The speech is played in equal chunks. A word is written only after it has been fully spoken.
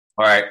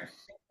All right.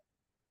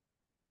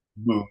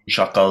 Boom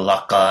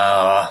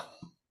shakalaka.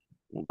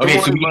 Good Okay,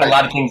 so morning, we got a Mike.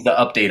 lot of things to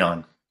update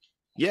on.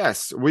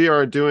 Yes, we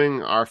are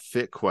doing our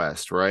Fit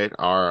Quest, right?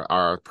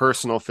 Our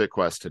personal Fit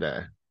Quest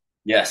today.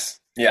 Yes,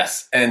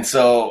 yes. And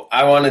so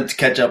I wanted to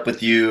catch up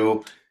with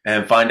you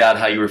and find out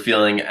how you were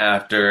feeling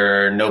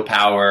after no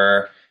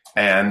power.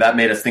 And that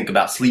made us think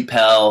about sleep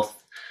health.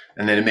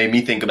 And then it made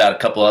me think about a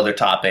couple other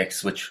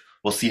topics, which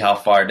we'll see how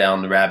far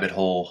down the rabbit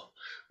hole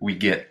we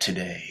get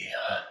today.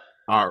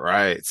 All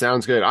right,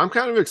 sounds good. I'm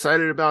kind of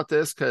excited about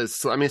this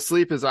because I mean,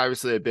 sleep is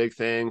obviously a big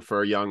thing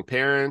for young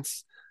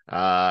parents.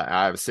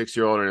 I have a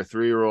 6-year-old and a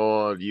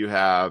 3-year-old. You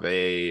have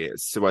a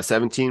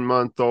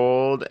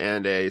 17-month-old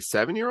and a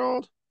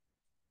 7-year-old,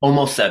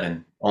 Almost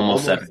seven.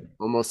 Almost almost seven.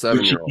 almost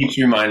Which she 7-year-old. keeps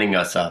reminding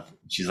us of.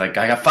 She's like,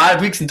 I got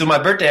 5 weeks until my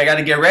birthday. I got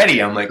to get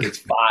ready. I'm like, it's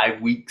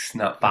 5 weeks,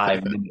 not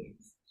 5 minutes.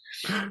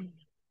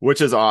 Which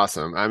is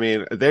awesome. I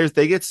mean,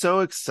 they get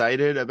so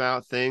excited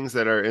about things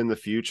that are in the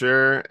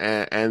future,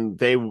 and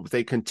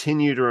they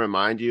continue to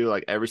remind you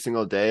like every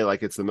single day,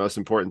 like it's the most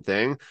important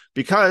thing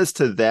because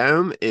to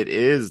them it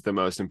is the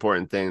most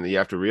important thing that you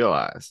have to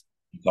realize.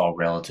 It's all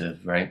relative,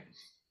 right?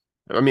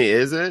 I mean,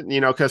 is it?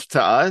 Because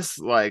to us,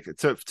 like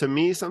to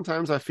me,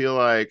 sometimes I feel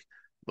like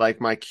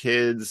my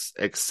kids'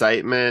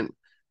 excitement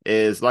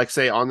is like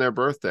say on their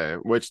birthday,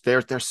 which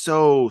they're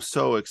so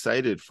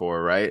excited for,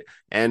 right?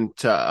 And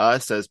to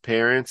us as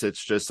parents,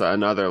 it's just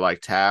another like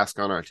task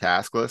on our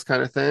task list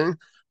kind of thing.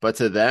 But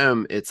to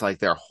them, it's like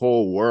their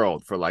whole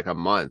world for like a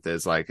month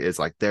is like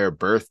their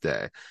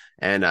birthday.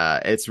 And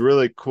it's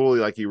really cool.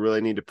 Like you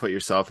really need to put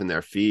yourself in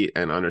their feet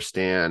and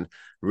understand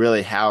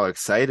really how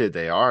excited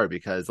they are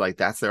because like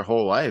that's their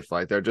whole life.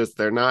 Like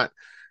they're not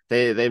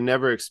they've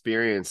never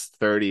experienced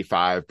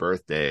 35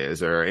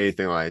 birthdays or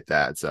anything like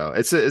that. So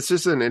it's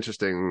just an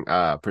interesting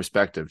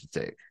perspective to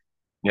take.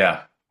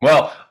 Yeah.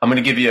 Well, I'm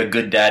gonna give you a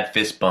good dad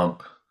fist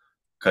bump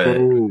because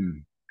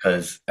Boom.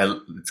 it's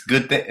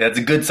good. That's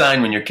a good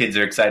sign when your kids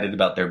are excited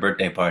about their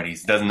birthday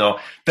parties. Doesn't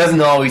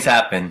always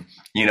happen,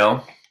 you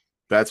know.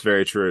 That's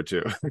very true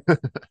too.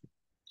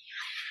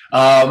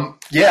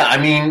 Yeah. I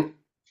mean,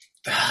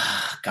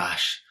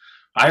 gosh,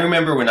 I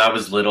remember when I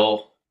was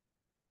little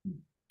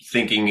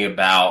thinking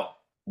about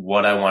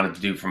what I wanted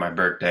to do for my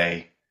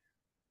birthday,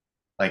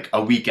 like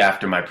a week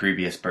after my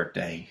previous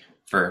birthday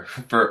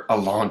for a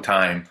long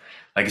time.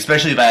 Like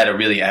especially if I had a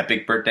really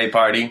epic birthday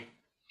party. Were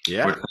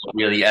Yeah.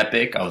 really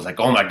epic. I was like,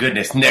 oh my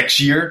goodness, next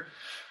year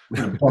I'm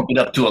gonna bump it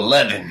up to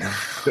 11.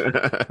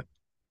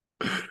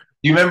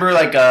 Do you remember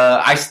like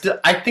I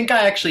think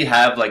I actually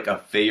have like a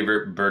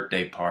favorite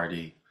birthday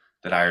party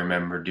that I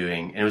remember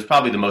doing. And it was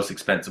probably the most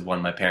expensive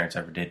one my parents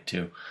ever did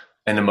too.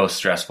 And the most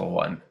stressful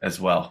one as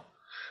well,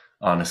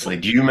 honestly.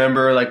 Do you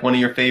remember like one of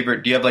your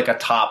favorite do you have like a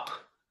top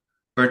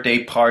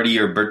birthday party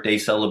or birthday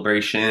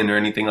celebration or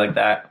anything like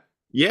that?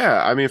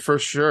 Yeah, I mean for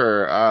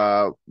sure.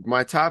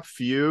 My top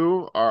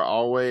few are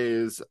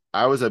always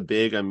I was a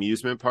big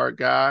amusement park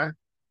guy.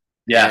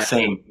 Yeah,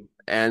 same.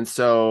 And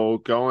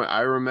so going,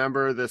 I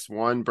remember this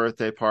one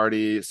birthday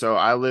party. So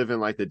I live in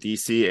like the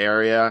DC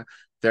area.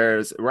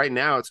 There's right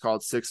now it's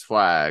called Six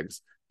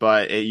Flags,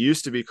 but it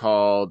used to be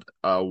called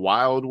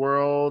Wild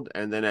World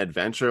and then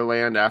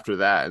Adventureland after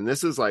that. And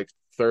this is like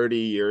 30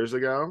 years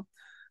ago.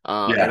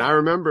 And Yeah. I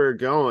remember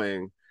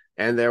going,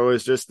 and there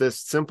was just this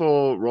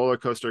simple roller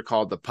coaster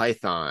called the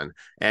Python.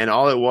 And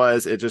all it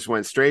was, it just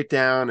went straight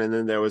down, and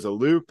then there was a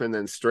loop, and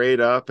then straight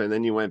up, and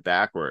then you went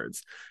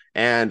backwards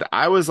and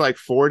I was like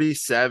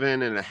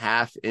 47 and a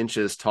half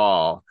inches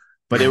tall,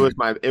 but it was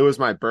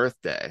my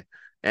birthday.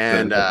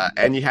 And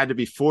you had to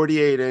be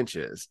 48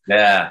 inches.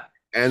 Yeah.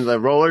 And the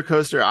roller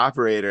coaster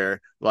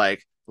operator,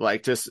 like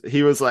just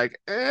he was like,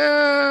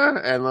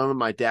 and then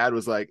my dad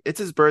was like, it's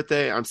his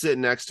birthday. I'm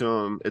sitting next to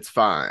him. It's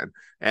fine.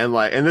 And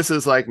this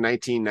is like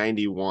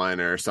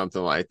 1991 or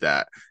something like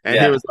that. And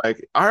he Yeah. was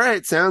like, all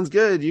right, sounds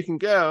good. You can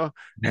go.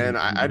 And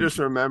I just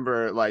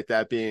remember like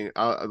that being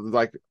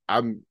like,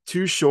 I'm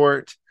too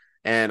short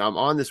and I'm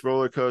on this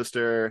roller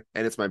coaster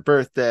and it's my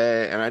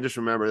birthday. And I just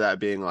remember that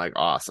being like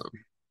awesome.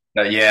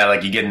 Yeah,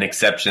 like you get an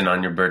exception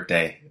on your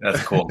birthday.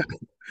 That's cool.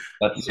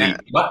 That's Yeah.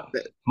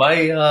 sweet.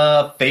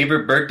 My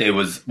favorite birthday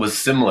was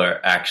similar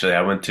actually.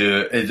 I went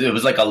to it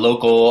was like a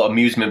local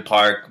amusement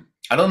park.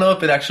 I don't know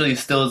if it actually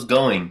still is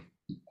going,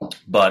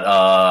 but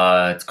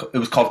it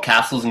was called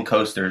Castles and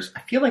Coasters.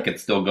 I feel like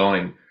it's still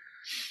going.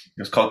 It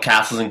was called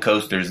Castles and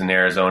Coasters in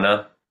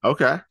Arizona,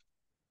 Okay.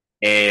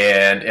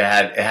 and it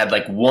had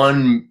like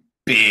one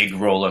big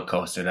roller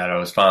coaster that I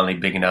was finally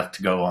big enough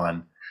to go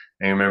on.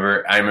 I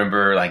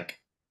remember like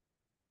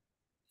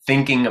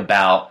thinking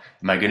about,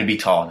 am I going to be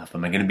tall enough?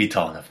 Am I going to be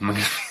tall enough? Am I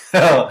going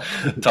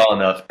to be tall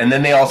enough? And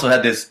then they also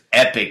had this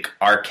epic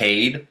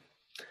arcade.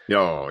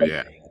 Oh,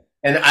 yeah.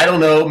 And I don't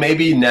know,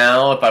 maybe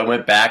now if I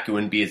went back, it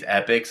wouldn't be as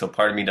epic. So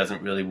part of me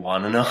doesn't really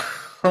want to know,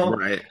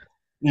 Right.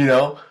 you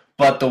know?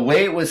 But the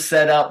way it was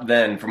set up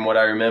then, from what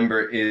I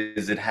remember,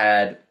 is it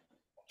had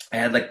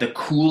like the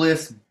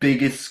coolest,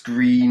 biggest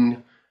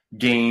screen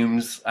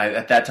games.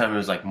 At that time, it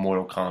was like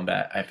Mortal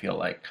Kombat, I feel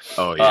like.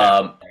 Oh, yeah.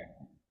 Um,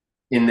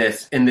 in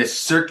this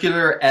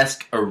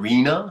circular-esque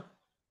arena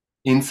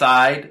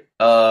inside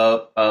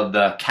of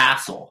the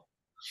castle,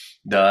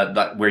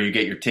 the where you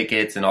get your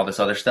tickets and all this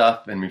other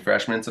stuff and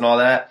refreshments and all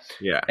that.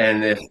 Yeah.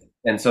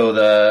 And so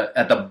the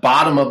at the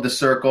bottom of the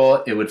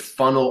circle, it would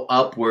funnel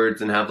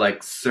upwards and have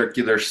like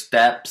circular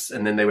steps,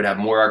 and then they would have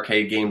more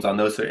arcade games on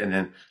those, and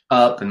then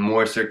up and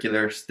more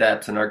circular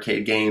steps and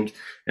arcade games.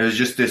 It was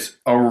just this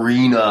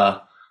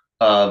arena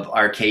of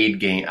arcade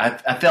game.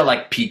 I felt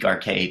like peak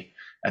arcade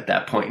at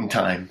that point in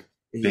time,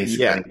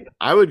 basically. Yeah,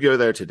 I would go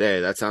there today.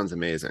 That sounds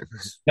amazing.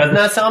 Doesn't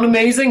that sound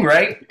amazing,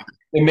 right?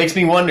 It makes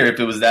me wonder if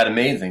it was that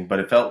amazing, but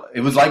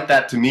it was like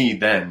that to me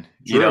then,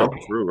 you True, know?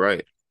 true,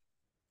 right.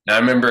 And I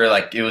remember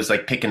like it was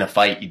like picking a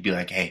fight. You'd be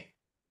like, "Hey,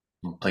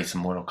 we'll play some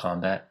Mortal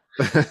Kombat."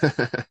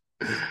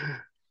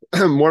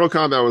 Mortal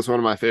Kombat was one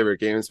of my favorite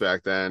games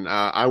back then.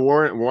 I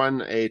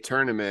won a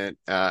tournament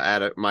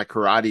at my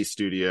karate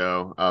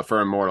studio for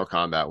a Mortal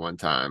Kombat one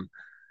time.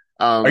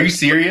 Are you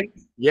serious?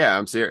 Yeah,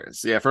 I'm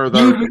serious. Yeah, for You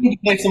the need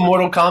to play some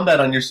Mortal Kombat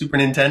on your Super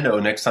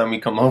Nintendo next time we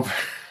come over.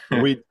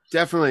 we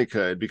definitely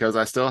could because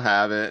I still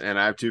have it and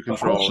I have two Of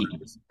course you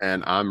controllers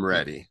and I'm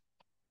ready.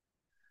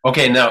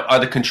 Okay, now are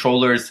the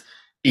controllers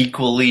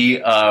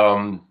equally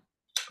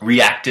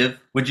reactive?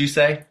 Would you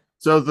say?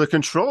 So the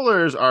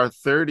controllers are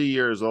 30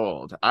 years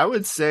old. I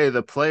would say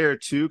the player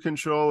 2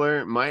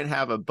 controller might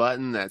have a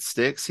button that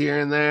sticks here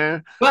and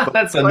there. Well,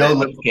 that's a no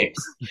lip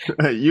kicks.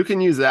 You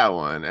can use that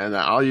one, and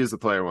I'll use the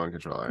player 1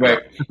 controller. Right.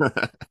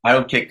 I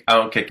don't kick. I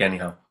don't kick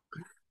anyhow.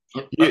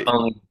 I You-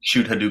 only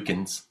shoot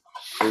Hadoukens.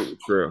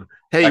 True.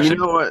 Hey, Actually- you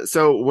know what?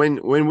 So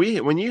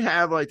when you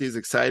have like these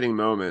exciting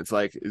moments,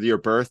 like your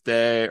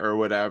birthday or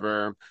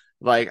whatever,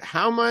 like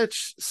how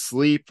much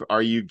sleep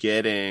are you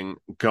getting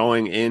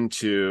going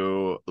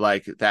into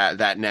like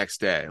that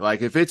next day?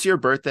 Like if it's your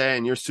birthday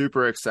and you're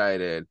super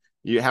excited,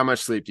 how much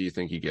sleep do you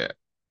think you get?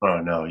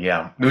 Oh no,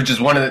 yeah. Which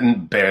is one of the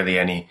barely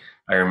any.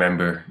 I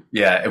remember.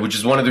 Yeah, which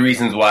is one of the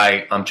reasons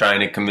why I'm trying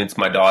to convince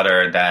my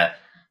daughter that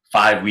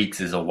 5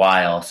 weeks is a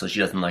while, so she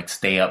doesn't like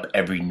stay up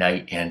every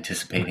night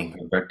anticipating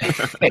her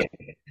birthday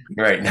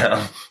right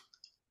now.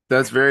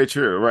 That's very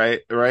true, right?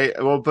 Right.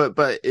 Well,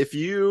 but if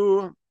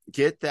you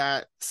get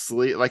that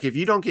sleep, like if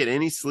you don't get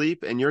any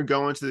sleep and you're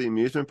going to the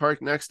amusement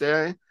park next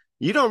day,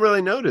 you don't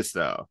really notice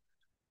though.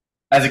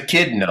 As a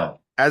kid, no.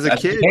 As a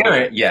As kid, a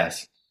parent,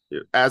 yes.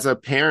 as a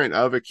parent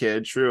of a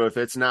kid, true. If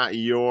it's not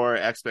your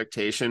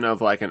expectation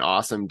of like an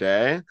awesome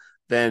day,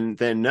 then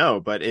no.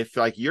 But if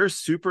like you're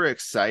super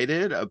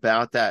excited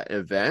about that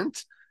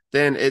event,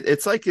 then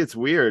it's like it's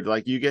weird.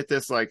 Like you get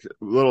this like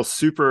little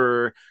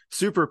superpower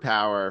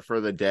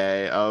for the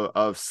day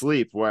of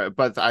sleep.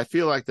 But I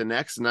feel like the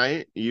next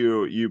night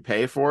you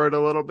pay for it a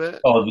little bit.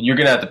 Oh, you're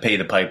gonna have to pay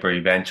the piper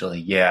eventually.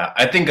 Yeah,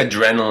 I think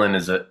adrenaline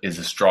is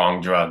a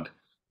strong drug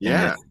in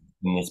Yeah.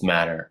 this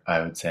matter.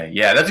 I would say.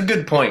 Yeah, that's a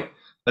good point.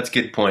 That's a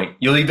good point.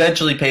 You'll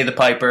eventually pay the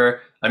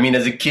piper. I mean,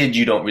 as a kid,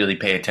 you don't really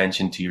pay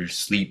attention to your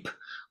sleep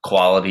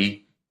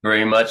quality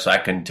very much. So I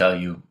couldn't tell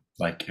you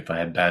like if I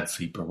had bad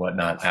sleep or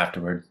whatnot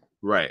afterward.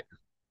 Right.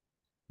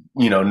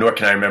 Nor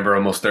can I remember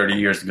almost 30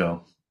 years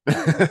ago.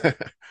 I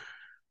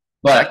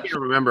But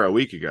can't remember a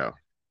week ago.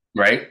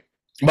 right.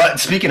 But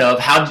speaking of,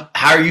 how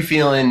are you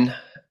feeling?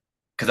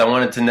 Because I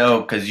wanted to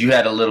know because you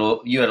had a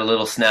little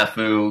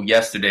snafu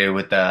yesterday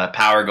with the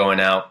power going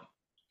out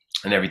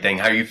and everything.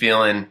 How are you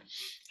feeling?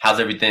 How's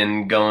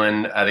everything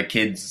going? Are the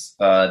kids?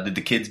 Did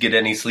the kids get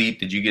any sleep?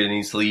 Did you get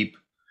any sleep?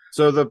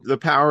 So the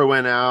power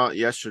went out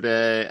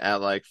yesterday at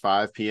like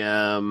 5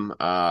 p.m.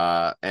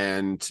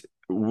 And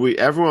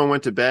everyone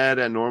went to bed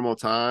at normal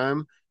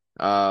time.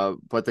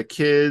 But the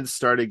kids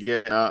started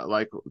getting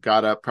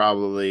got up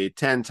probably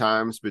 10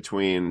 times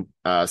between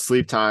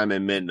sleep time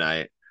and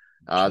midnight.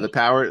 The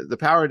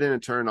power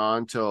didn't turn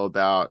on till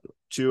about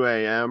 2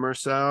 a.m. or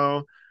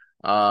so.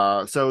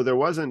 So there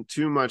wasn't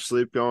too much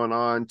sleep going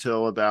on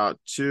till about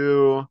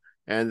 2.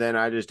 And then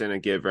I just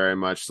didn't get very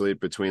much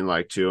sleep between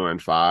like 2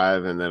 and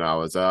 5. And then I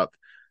was up.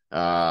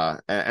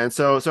 And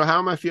so how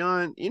am I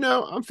feeling?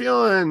 I'm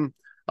feeling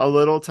a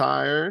little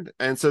tired.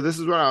 And so this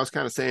is what I was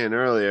kind of saying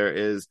earlier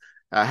is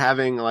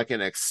having like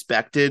an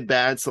expected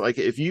bad. So like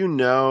if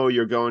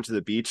you're going to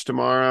the beach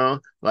tomorrow,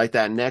 like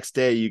that next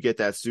day you get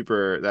that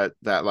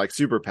like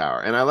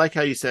superpower. And I like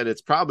how you said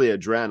it's probably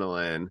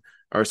adrenaline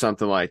or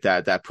something like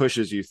that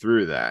pushes you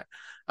through that.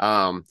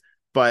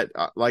 But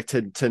like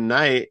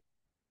tonight,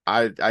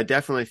 I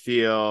definitely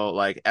feel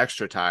like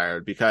extra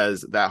tired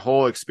because that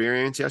whole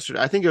experience yesterday,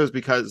 I think it was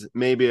because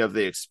maybe of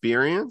the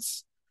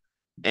experience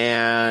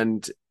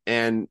and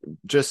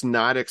just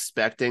not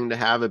expecting to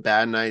have a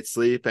bad night's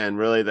sleep and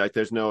really like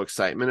there's no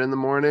excitement in the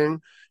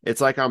morning.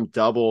 It's like I'm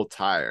double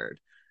tired.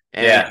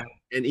 And, Yeah.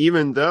 And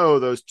even though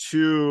in those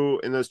two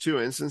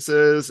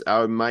instances,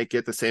 I might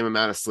get the same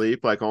amount of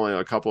sleep, like only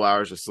a couple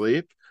hours of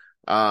sleep.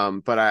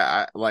 But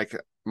I like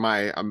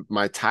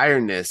my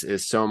tiredness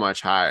is so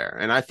much higher.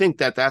 And I think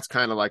that's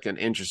kind of like an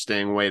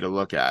interesting way to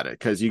look at it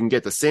because you can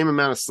get the same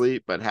amount of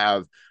sleep, but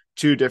have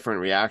two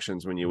different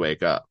reactions when you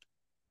wake up.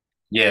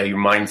 Yeah, your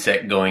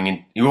mindset going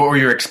in, or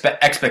your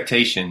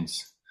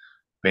expectations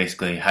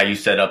basically how you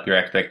set up your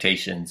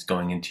expectations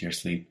going into your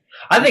sleep.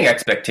 I think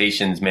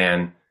expectations,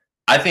 man.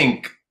 I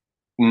think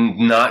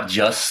not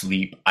just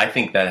sleep. I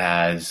think that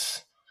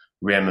has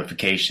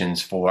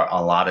ramifications for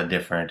a lot of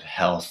different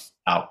health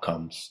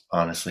outcomes.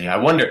 Honestly,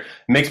 it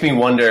makes me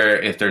wonder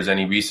if there's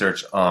any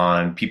research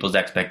on people's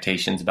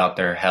expectations about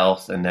their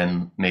health, and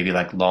then maybe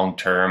like long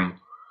term,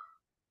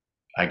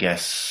 I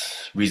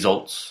guess,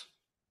 results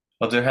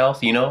of their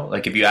health.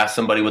 Like if you ask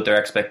somebody what their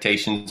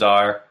expectations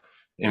are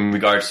in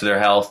regards to their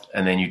health,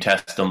 and then you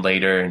test them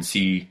later and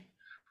see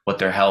what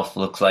their health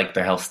looks like,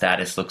 their health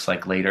status looks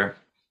like later.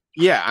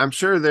 Yeah, I'm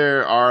sure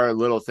there are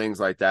little things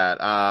like that.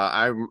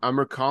 I'm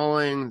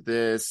recalling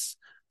this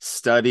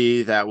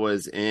study that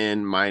was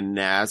in my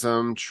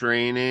NASM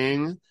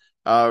training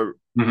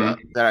Mm-hmm.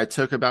 that I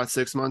took about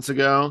 6 months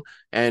ago,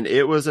 and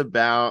it was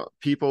about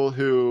people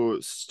who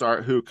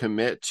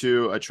commit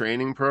to a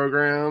training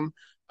program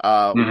with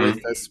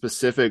Mm-hmm. a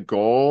specific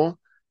goal.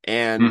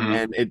 Mm-hmm.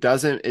 And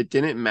it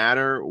didn't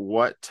matter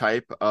what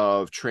type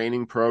of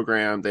training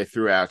program they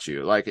threw at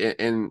you. Like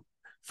in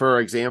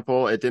for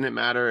example, it didn't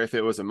matter if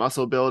it was a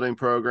muscle building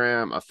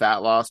program, a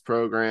fat loss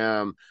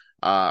program,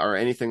 or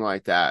anything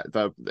like that.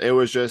 It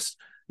was just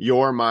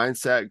your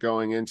mindset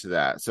going into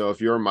that. So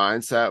if your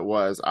mindset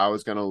was I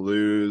was going to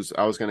lose,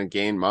 I was going to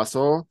gain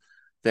muscle,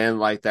 then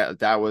like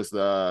that was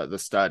the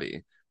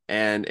study.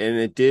 And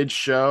it did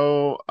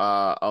show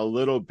a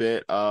little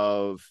bit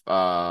of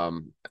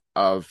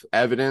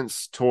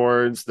evidence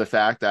towards the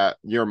fact that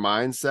your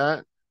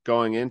mindset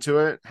going into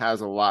it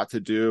has a lot to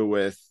do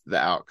with the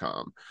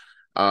outcome.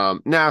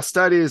 Now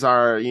studies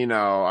are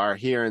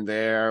here and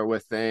there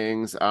with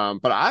things.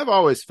 But I've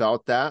always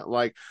felt that,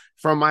 like,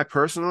 from my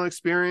personal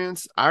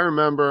experience, I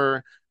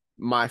remember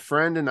my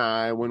friend and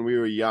I, when we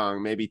were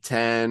young, maybe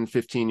 10,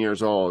 15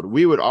 years old,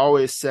 we would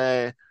always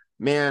say,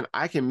 man,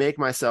 I can make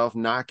myself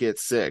not get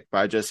sick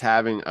by just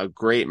having a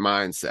great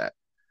mindset.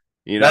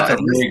 That's a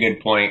At least very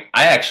good point.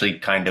 I actually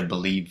kind of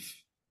believe,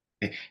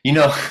 you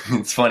know,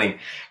 it's funny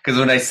because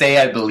when I say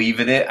I believe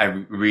in it, I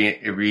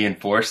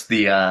reinforce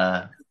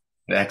the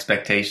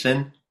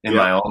expectation in yeah.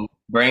 my own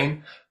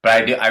brain.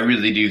 But I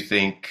really do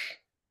think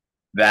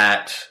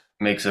that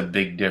makes a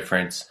big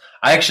difference.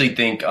 I actually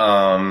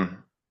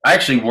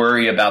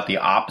worry about the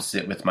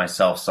opposite with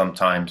myself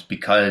sometimes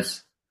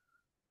because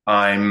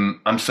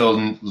I'm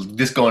so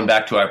this going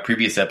back to our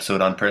previous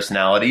episode on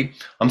personality.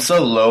 I'm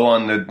so low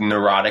on the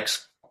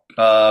neurotics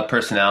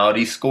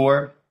personality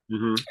score.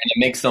 Hmm. And it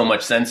makes so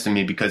much sense to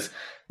me because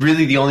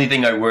really the only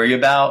thing I worry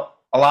about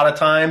a lot of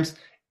times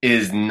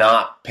is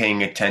not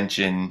paying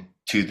attention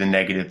to the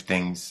negative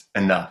things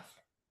enough.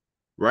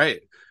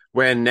 Right.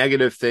 When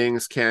negative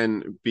things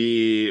can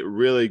be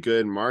really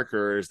good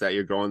markers that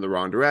you're going the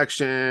wrong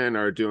direction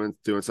or doing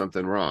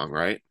something wrong,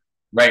 right?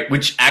 Right.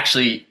 Which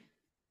actually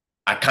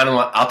I kind of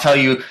want, I'll tell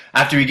you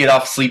after we get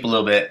off sleep a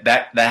little bit,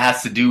 that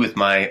has to do with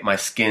my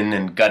skin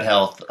and gut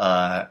health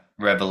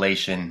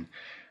revelation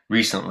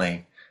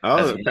recently Oh,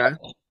 as okay.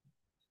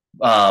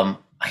 well.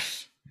 I,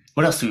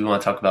 what else do we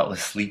want to talk about with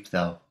sleep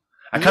though?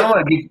 I kind Yeah, of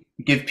want to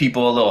give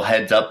people a little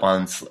heads up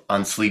on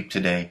sleep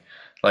today,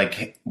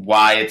 like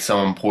why it's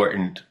so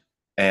important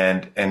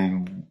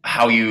and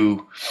how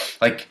you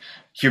like.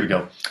 Here we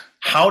go.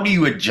 How do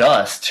you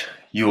adjust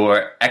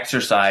your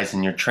exercise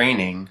and your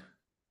training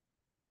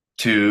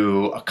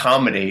to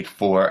accommodate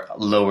for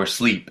lower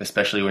sleep,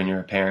 especially when you're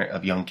a parent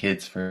of young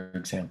kids, for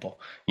example?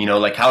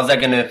 Like how's that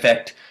going to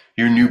affect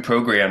your new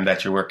program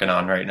that you're working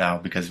on right now?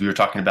 Because we were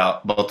talking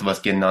about both of us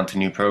getting onto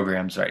new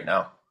programs right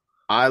now.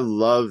 I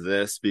love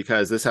this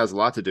because this has a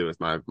lot to do with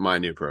my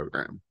new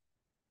program.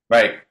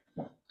 Right.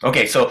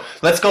 Okay, so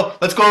let's go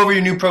over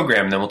your new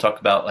program, and then we'll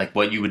talk about like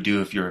what you would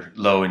do if you're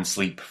low in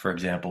sleep, for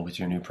example, with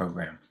your new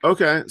program.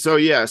 Okay, so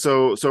yeah,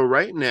 so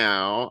right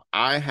now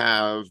I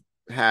have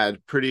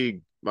had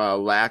pretty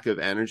lack of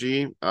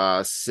energy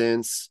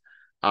since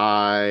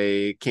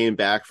I came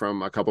back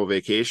from a couple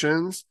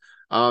vacations,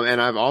 and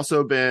I've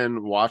also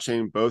been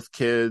watching both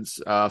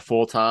kids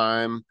full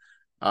time,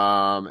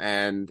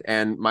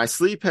 and my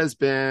sleep has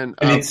been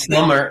And it's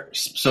summer,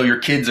 so your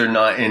kids are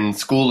not in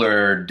school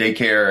or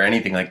daycare or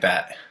anything like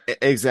that.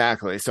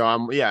 exactly. So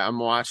I'm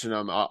watching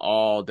them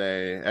all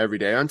day, every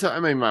day. Until, I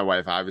mean, my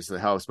wife obviously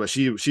helps, but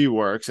she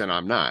works and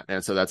I'm not,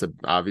 and so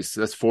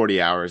that's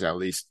 40 hours at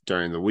least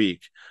during the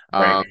week.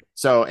 Right.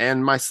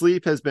 And my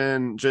sleep has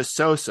been just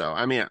so.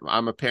 I mean,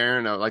 I'm a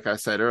parent of, like I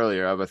said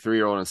earlier, of a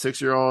 3-year-old and a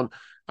 6-year-old.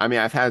 I mean,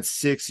 I've had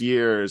 6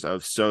 years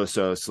of so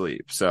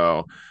sleep.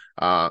 So,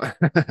 uh,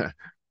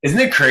 Isn't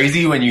it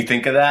crazy when you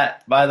think of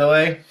that, by the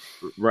way?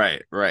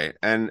 right.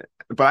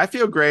 But I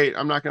feel great.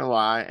 I'm not going to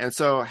lie. And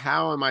so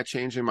how am I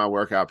changing my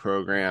workout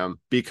program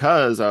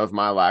because of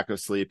my lack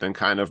of sleep and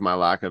kind of my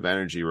lack of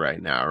energy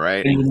right now?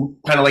 Right.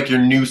 Kind of like your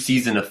new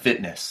season of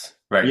fitness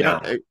right Yeah,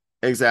 now.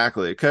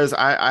 exactly. Because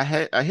I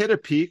hit a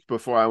peak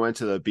before I went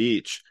to the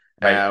beach.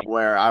 Right.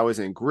 where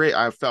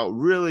I felt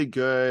really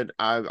good.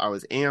 I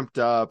was amped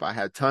up. I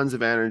had tons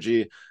of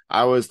energy.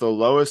 I was the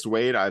lowest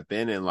weight I've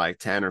been in like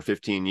 10 or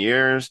 15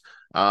 years.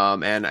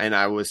 And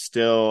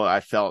I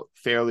felt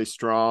fairly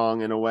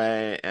strong in a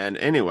way. And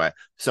anyway,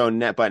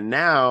 but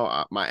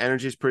now my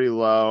energy is pretty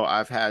low.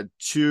 I've had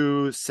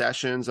 2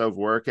 sessions of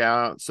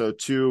workout. So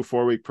 2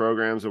 4-week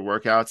programs of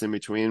workouts in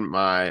between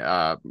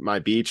my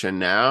beach and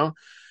now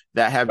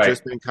that have Right.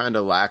 just been kind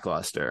of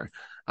lackluster.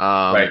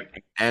 Um, Right.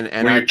 and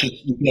Where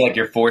you feel like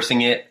you're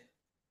forcing it.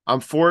 I'm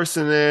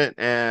forcing it,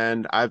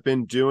 and I've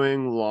been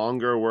doing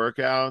longer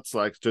workouts,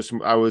 like just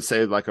I would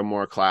say like a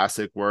more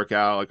classic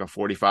workout, like a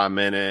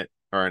 45-minute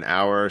or an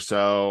hour or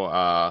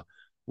so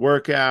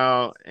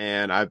workout,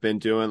 and I've been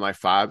doing like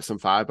some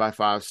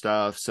 5x5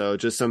 stuff, so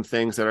just some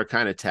things that are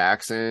kind of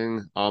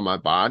taxing on my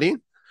body.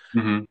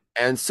 Hmm.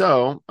 And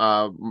so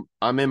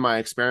I'm in my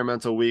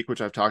experimental week,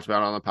 which I've talked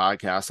about on the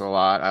podcast a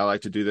lot. I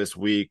like to do this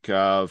week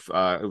of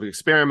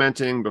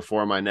experimenting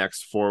before my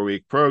next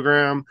 4-week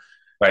program.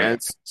 Right.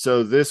 And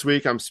so this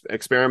week I'm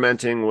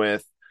experimenting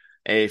with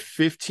a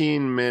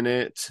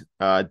 15-minute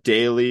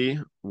daily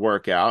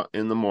workout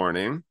in the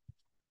morning.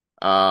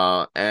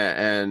 And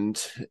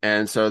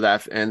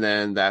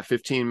then that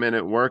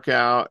 15-minute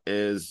workout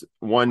is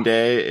one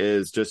day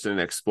is just an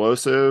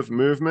explosive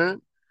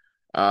movement,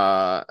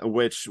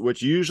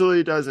 which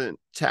usually doesn't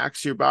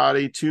tax your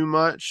body too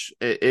much.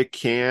 It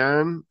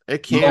can.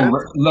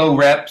 Low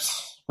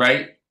reps.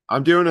 Right.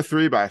 I'm doing a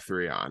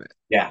 3x3 on it.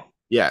 Yeah.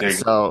 Yeah, There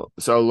you go.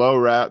 so low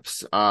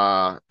reps,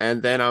 and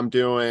then I'm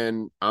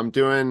doing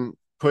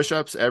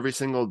push-ups every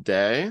single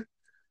day.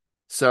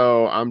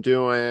 So I'm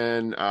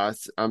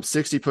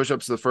 60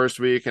 push-ups the first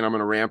week, and I'm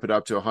gonna ramp it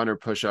up to 100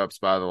 push-ups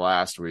by the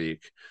last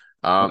week.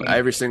 Okay.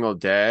 Every single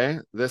day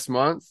this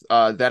month,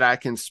 that I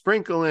can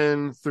sprinkle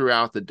in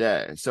throughout the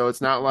day. So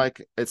it's not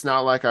like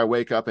I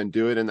wake up and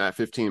do it in that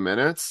 15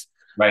 minutes.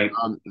 Right.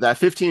 That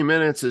 15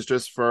 minutes is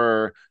just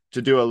to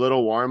do a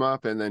little warm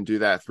up and then do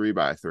that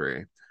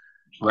 3x3.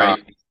 Uh,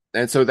 Right.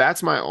 and so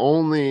that's my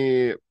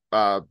only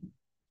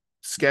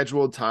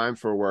scheduled time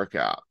for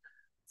workout.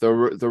 The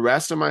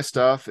rest of my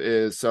stuff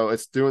is so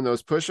it's doing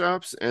those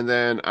push-ups, and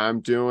then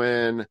I'm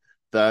doing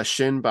the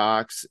shin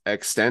box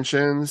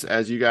extensions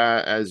as you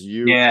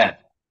Yeah.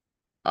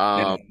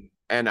 Yeah. um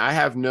and I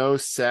have no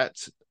set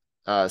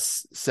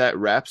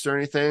reps or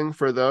anything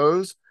for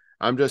those.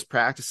 I'm just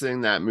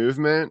practicing that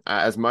movement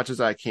as much as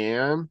I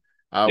can,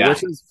 Yeah.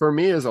 which is for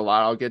me is a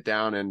lot.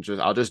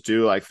 I'll just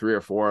do like 3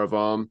 or 4 of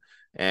them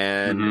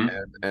and Hmm.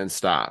 and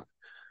stop.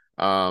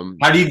 Um,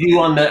 How do you do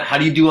on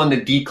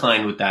the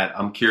decline with that?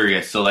 I'm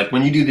curious. So like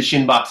when you do the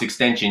shin box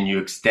extension, you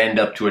extend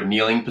up to a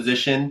kneeling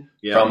position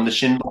yeah. from the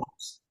shin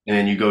box, and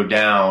then you go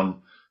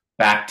down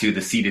back to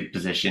the seated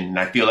position. And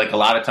I feel like a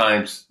lot of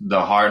times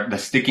the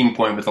sticking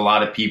point with a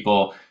lot of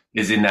people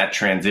is in that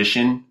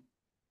transition,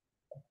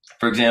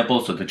 for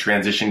example. So the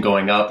transition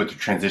going up with the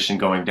transition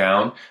going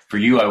down. For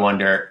you, I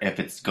wonder if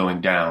it's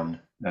going down.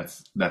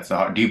 That's the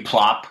hard. Do you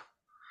plop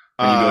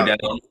when you go Uh,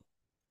 down?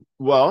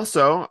 well,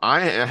 so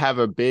I have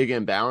a big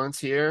imbalance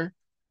here.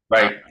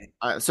 Uh,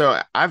 Right.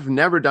 so I've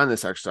never done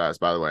this exercise,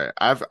 by the way.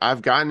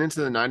 I've gotten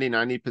into the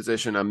 90-90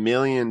 position a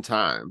million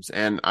times,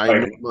 and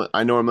Right.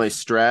 I normally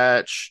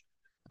stretch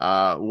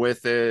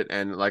with it,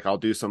 and like I'll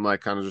do some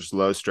like kind of just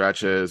low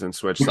stretches and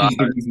switch Which sides. is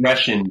the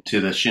regression to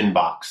the shin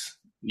box,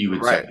 you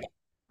would say. Right. Yeah.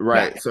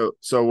 Right.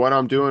 So what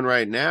I'm doing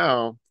right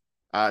now,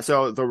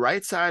 so the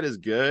right side is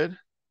good.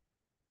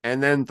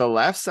 And then the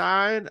left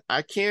side,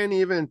 I can't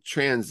even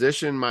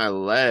transition my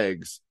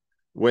legs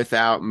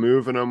without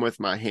moving them with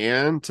my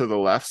hand to the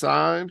left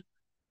side.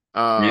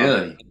 Um,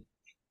 Really?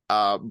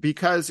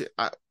 because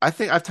I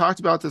think I've talked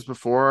about this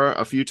before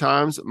a few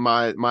times.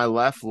 My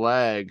left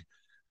leg,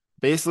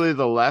 basically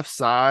the left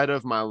side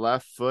of my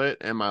left foot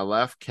and my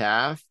left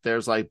calf,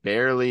 there's like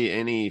barely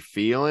any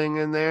feeling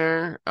in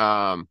there.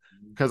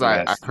 Because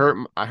Yes.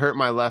 I hurt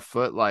my left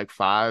foot like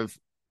 5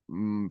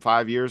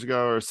 years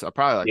ago, or so,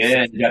 probably like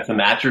Yeah, six. you got some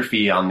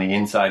atrophy on the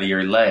inside of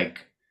your leg.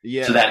 So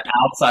Yeah. that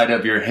outside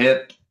of your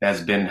hip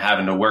has been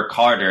having to work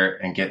harder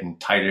and getting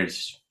tighter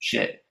as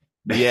shit.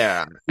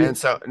 Yeah. And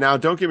so now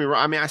don't get me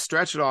wrong. I mean, I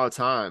stretch it all the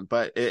time,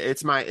 but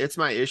it's my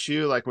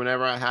issue. Like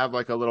whenever I have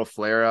like a little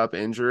flare up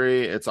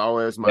injury, it's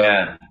always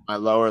Yeah. my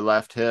lower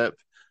left hip.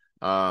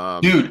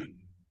 Um Dude,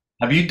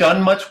 have you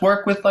done much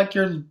work with like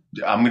I'm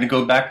gonna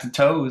go back to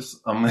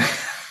toes. I'm gonna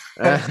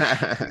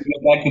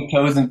go back to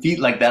toes and feet,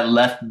 like that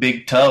left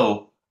big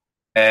toe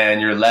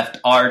and your left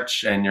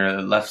arch and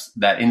your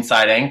that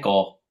inside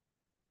ankle,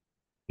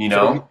 you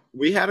so know?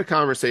 we had a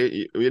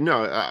conversation, we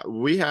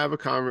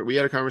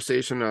had a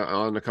conversation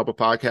on a couple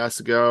podcasts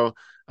ago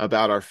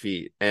about our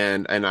feet,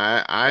 and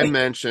I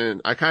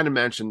kind of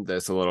mentioned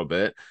this a little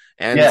bit.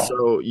 And Yeah.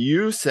 so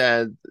you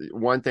said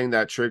one thing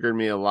that triggered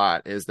me a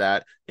lot is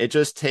that it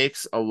just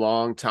takes a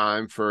long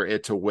time for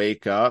it to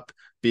wake up Yeah.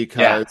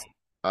 because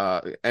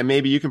and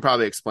maybe you can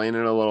probably explain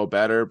it a little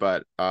better,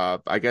 but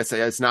I guess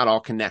it's not all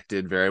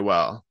connected very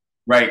well.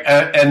 Right.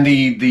 And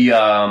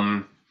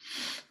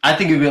I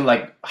think of it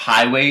like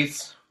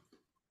highways.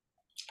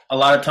 a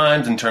lot of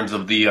times in terms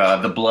of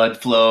the blood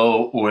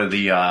flow or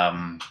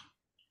the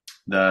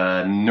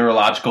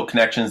neurological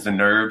connections, the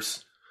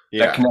nerves that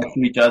Yeah. connect to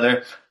each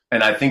other.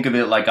 And I think of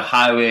it like a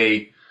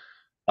highway,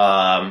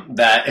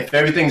 that if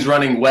everything's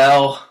running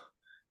well,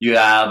 you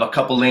have a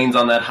couple lanes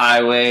on that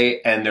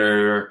highway and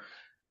they're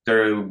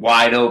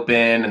wide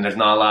open and there's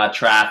not a lot of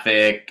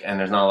traffic and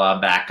there's not a lot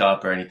of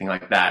backup or anything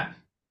like that.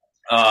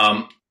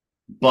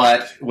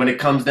 But when it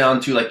comes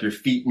down to like your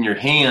feet and your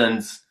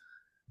hands,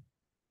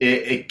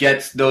 it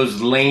gets,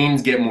 those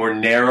lanes get more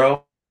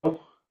narrow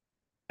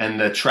and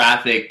the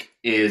traffic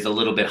is a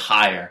little bit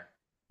higher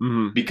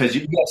Hmm. because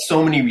you have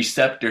so many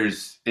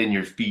receptors in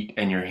your feet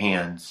and your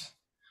hands,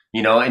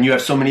 and you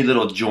have so many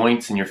little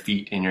joints in your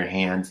feet and your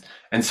hands.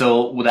 And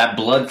so with that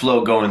blood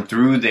flow going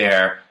through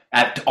there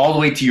at all the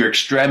way to your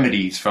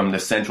extremities from the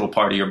central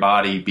part of your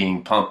body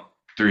being pumped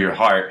through your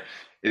heart,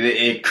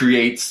 it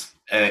creates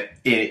an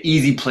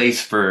easy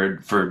place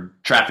for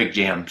traffic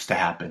jams to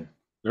happen.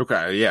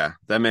 Okay. Yeah,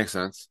 that makes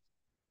sense.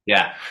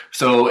 Yeah.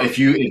 So if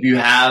you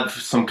have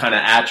some kind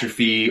of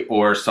atrophy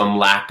or some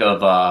lack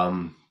of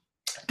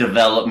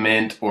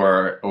development,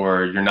 or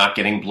you're not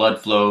getting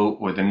blood flow,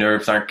 or the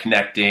nerves aren't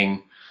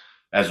connecting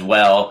as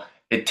well,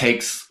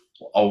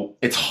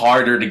 it's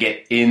harder to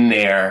get in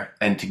there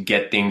and to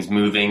get things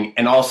moving.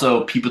 And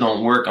also, people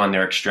don't work on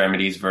their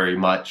extremities very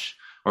much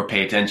or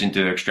pay attention to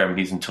their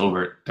extremities until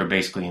they're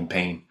basically in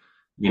pain.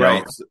 You know?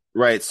 Right.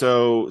 Right.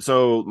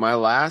 So my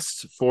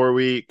last 4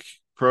 week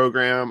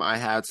program, I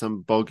had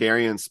some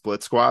Bulgarian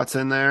split squats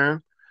in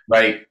there.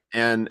 Right.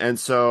 And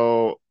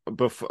so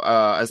before,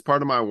 as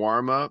part of my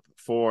warm up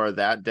for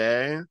that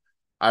day,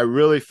 I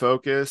really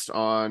focused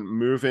on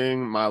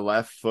moving my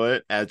left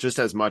foot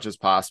as much as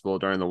possible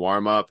during the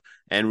warm up,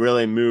 and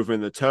really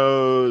moving the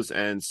toes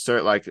and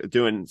start like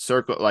doing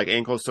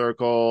ankle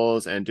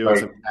circles and doing Right.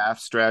 some calf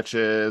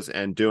stretches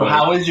and So doing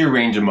how is your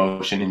range of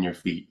motion in your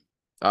feet?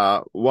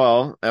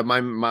 well,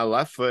 my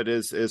left foot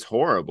is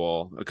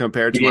horrible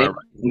compared to It my is?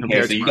 Okay,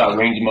 compared so to you my got right.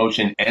 range of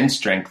motion and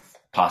strength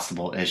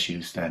possible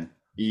issues then.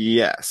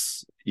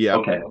 Yes. Yep.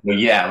 Okay. Well,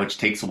 yeah, which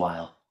takes a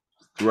while.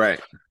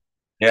 Right.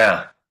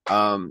 Yeah.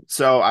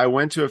 So I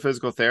went to a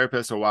physical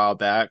therapist a while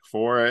back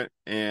for it,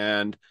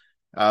 and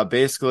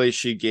basically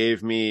she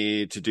gave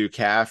me to do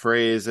calf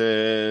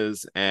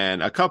raises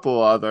and a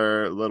couple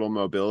other little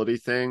mobility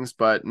things,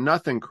 but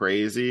nothing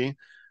crazy.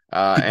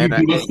 Could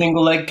you do a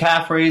single leg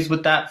calf raise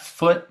with that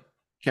foot?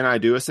 Can I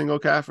do a single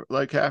calf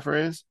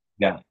raise?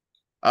 Yeah.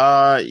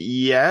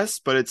 Yes,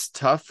 but it's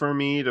tough for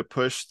me to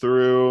push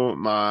through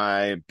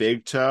my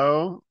big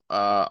toe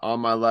on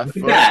my left Look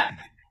at foot. that.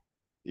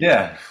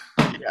 Yeah.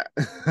 Yeah.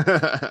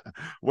 Yeah.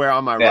 Where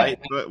on my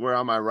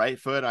right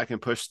foot I can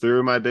push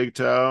through my big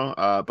toe,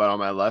 but on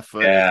my left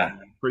foot it's Yeah.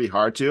 pretty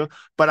hard to.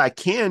 But I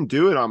can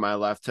do it on my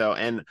left toe,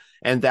 and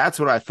that's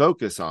what I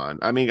focus on.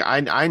 I mean,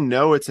 I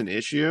know it's an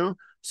issue,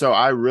 so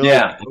I really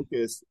Yeah.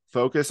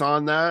 focus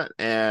on that,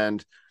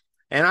 and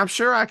I'm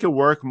sure I could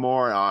work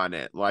more on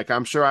it. Like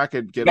I'm sure I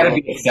could You get a got to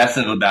little. be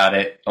obsessive about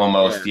it Yeah.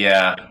 almost.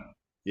 Yeah.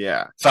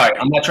 Yeah. Sorry,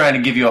 I'm not trying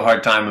to give you a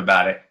hard time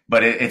about it,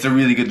 but it's a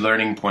really good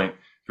learning point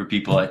for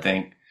people, I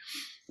think,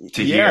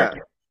 to Yeah.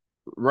 hear.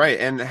 Right.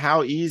 And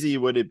how easy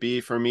would it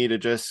be for me to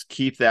just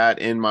keep that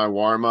in my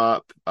warm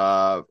up,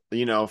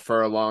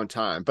 for a long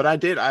time? But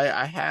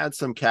I had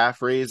some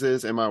calf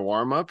raises in my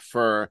warm up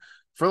for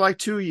like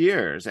 2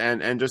 years,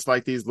 and just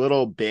like these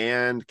little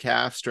band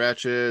calf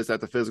stretches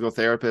that the physical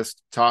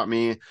therapist taught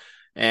me.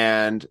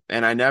 And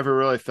I never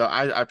really felt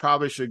I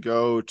probably should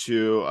go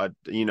to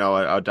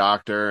a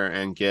doctor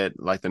and get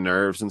like the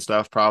nerves and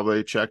stuff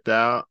probably checked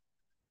out.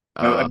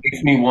 It Uh,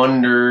 makes me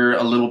wonder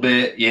a little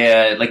bit.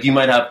 Yeah, like you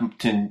might have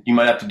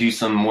to do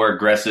some more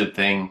aggressive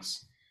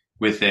things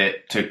with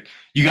it.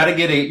 You got to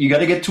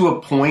get to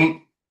a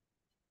point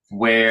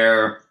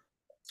where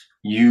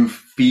you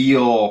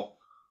feel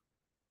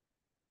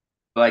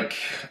like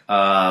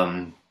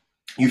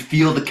you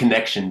feel the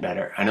connection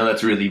better. I know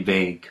that's really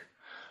vague,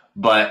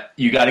 but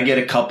you got to get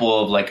a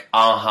couple of like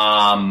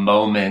aha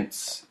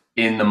moments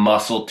in the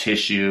muscle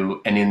tissue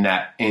and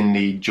in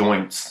the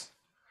joints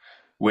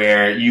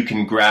where you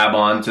can grab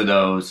onto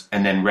those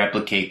and then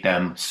replicate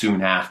them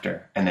soon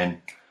after and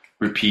then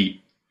repeat.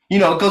 It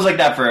goes like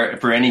that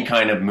for any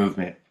kind of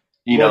movement,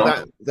 you Well,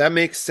 know? that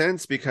makes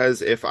sense,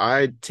 because if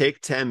I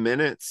take 10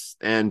 minutes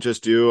and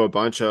just do a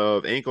bunch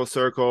of ankle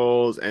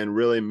circles and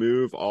really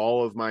move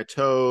all of my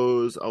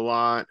toes a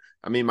lot,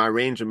 I mean, my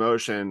range of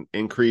motion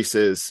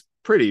increases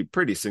pretty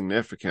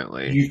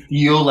significantly. You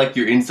feel like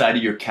your inside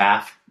of your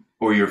calf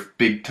or your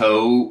big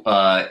toe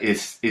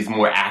is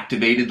more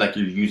activated, like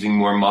you're using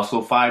more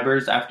muscle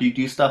fibers after you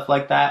do stuff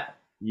like that.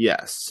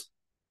 Yes.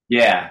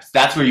 Yeah,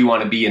 that's where you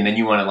want to be, and then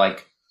you want to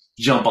like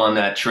jump on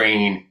that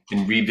train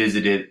and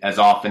revisit it as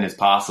often as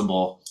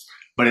possible.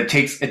 But it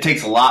takes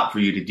a lot for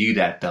you to do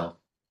that, though.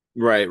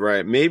 Right,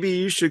 right. Maybe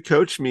you should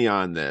coach me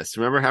on this.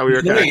 Remember how we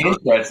It's were kind very of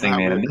interesting,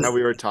 man. how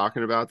we were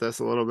talking about this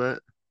a little bit?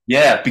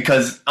 Yeah,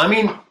 because I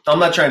mean, I'm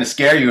not trying to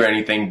scare you or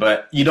anything,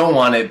 but you don't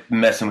want it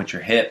messing with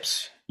your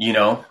hips, and you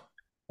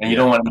Yeah.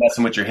 don't want it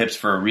messing with your hips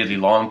for a really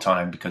long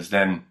time because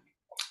then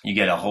You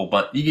get a whole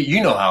bunch.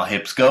 You know how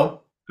hips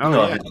go. You Oh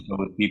know how yeah, hips go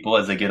with people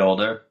as they get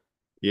older.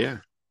 yeah,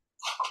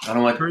 I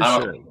don't want. for I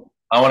sure. don't.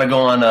 I want to go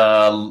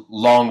on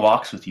long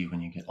walks with you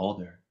when you get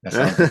older. That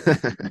sounds like.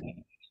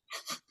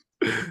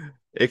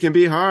 It can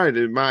be hard.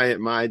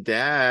 My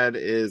dad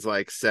is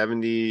like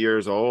 70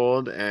 years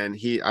old, and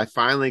I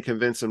finally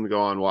convinced him to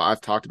go on. Well, I've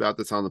talked about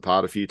this on the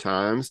pod a few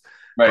times,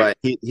 Right. but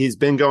he's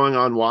been going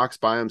on walks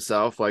by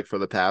himself like for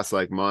the past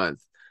like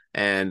month.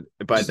 And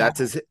but that's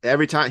his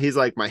every time he's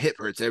like, my hip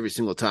hurts every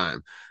single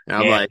time. And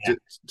I'm Yeah, like,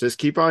 just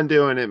keep on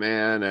doing it,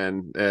 man,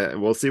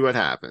 and we'll see what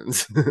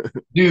happens.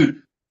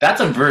 dude,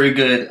 that's a very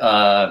good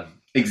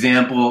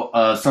example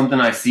of something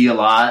I see a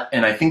lot,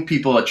 and I think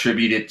people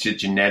attribute it to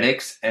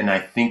genetics, and I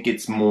think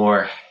it's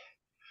more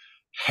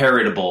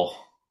heritable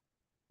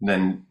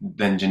than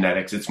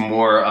genetics. It's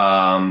more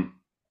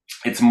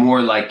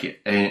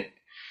like an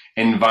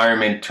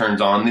environment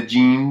turns on the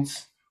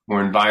genes,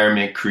 or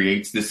environment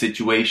creates the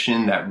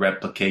situation that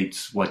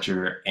replicates what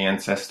your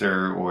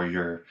ancestor or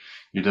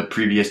the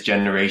previous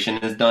generation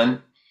has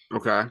done.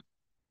 Okay.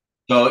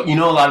 So, a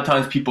lot of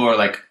times people are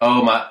like,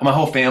 oh, my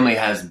whole family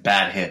has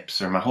bad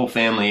hips, or my whole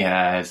family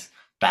has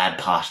bad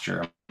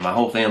posture. My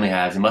whole family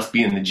it must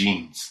be in the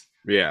genes,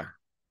 Yeah.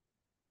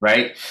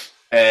 right?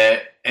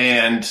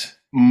 And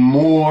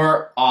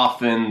more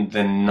often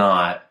than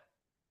not,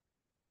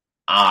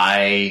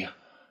 I,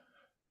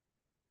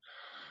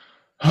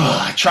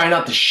 I try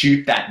not to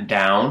shoot that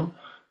down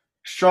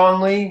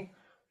strongly,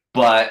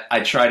 but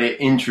I try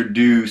to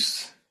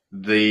introduce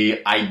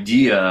the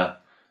idea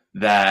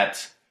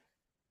that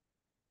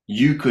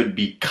you could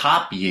be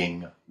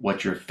copying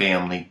what your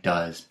family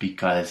does,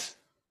 because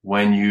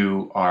when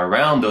you are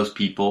around those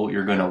people,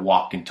 you're going to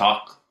walk and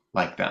talk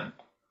like them,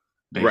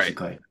 Right.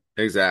 basically.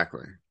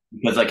 Exactly.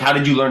 Because like, how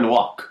did you learn to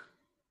walk?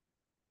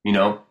 You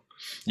know,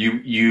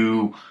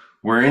 you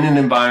were in an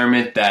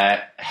environment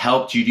that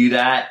helped you do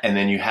that, and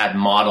then you had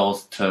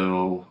models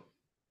to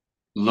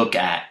look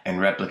at and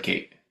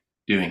replicate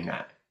doing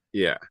that.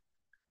 Yeah.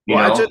 You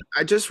Well, know,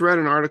 I just read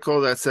an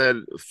article that said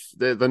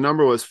the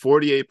number was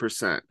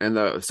 48%,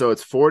 and so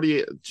it's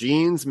 40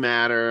 genes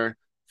matter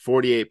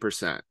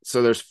 48%.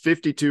 So there's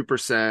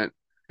 52%,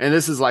 and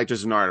this is like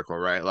just an article,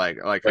 right? right?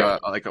 Like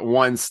a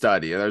one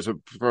study.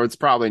 It's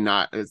probably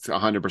not it's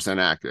 100%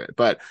 accurate,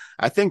 but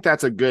I think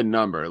that's a good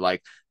number.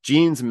 Like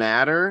genes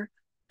matter,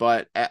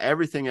 but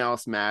everything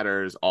else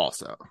matters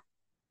also.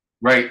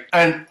 Right.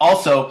 And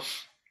also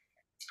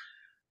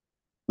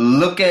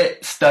look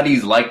at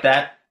studies like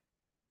that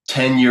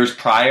 10 years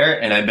prior,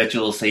 and I bet you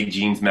it'll say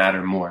genes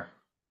matter more.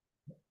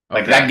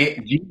 Like Okay.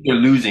 genes are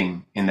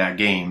losing in that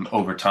game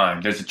over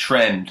time. There's a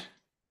trend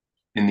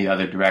in the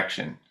other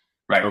direction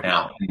right Okay.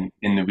 now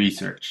in the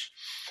research.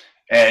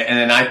 And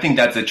then I think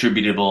that's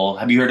attributable.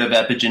 Have you heard of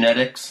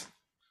epigenetics?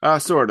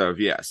 Sort of,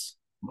 yes.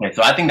 Okay,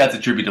 so I think that's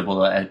attributable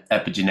to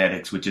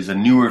epigenetics, which is a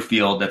newer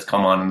field that's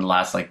come on in the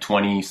last like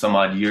 20 some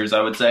odd years,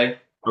 I would say,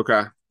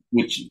 Okay.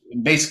 which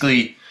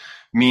basically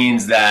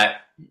means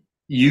that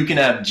you can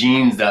have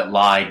genes that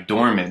lie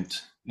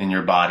dormant in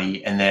your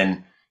body and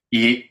then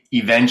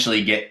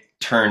eventually get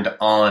turned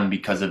on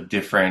because of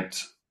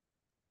different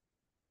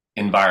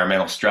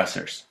environmental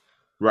stressors,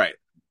 Right.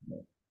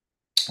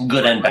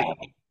 good and bad.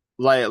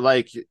 like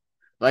like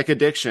like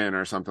addiction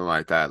or something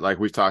like that, like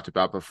we've talked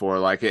about before.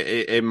 Like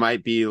it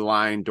might be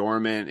lying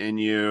dormant in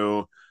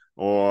you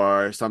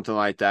or something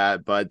like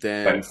that, but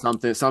then Right.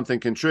 something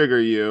can trigger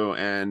you,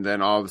 and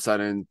then all of a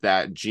sudden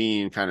that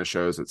gene kind of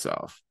shows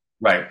itself.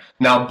 Right.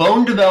 Now,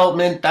 bone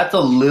development, that's a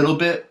little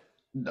bit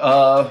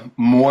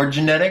more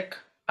genetic,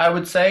 I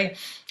would say.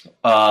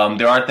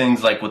 There are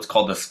things like what's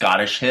called the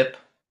Scottish hip,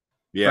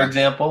 for Yeah.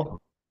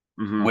 example,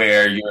 Hmm.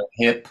 where your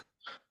hip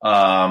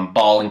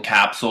ball and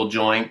capsule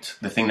joint,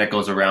 the thing that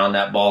goes around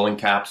that ball and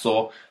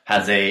capsule,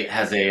 has a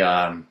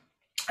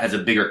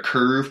bigger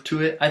curve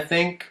to it, I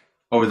think,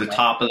 over the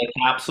top of the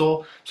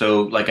capsule.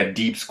 So like a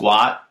deep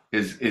squat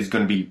is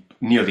going to be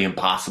nearly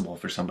impossible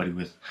for somebody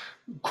with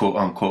quote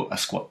unquote a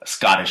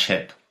Scottish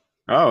hip.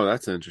 Oh,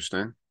 that's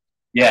interesting.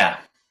 Yeah,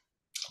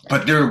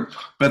 but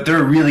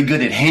they're really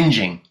good at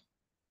hinging.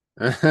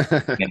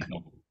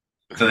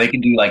 So they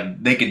can do like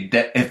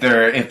if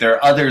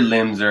their other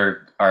limbs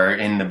are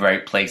in the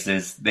right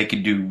places, they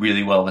could do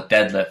really well with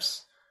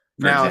deadlifts,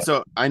 for Now, example.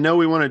 so I know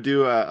we want to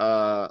do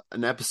a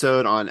an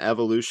episode on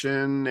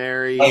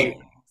evolutionary Right.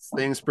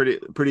 things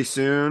pretty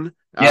soon.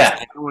 So Yeah.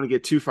 I don't want to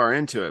get too far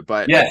into it,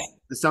 but Yes.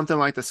 something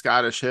like the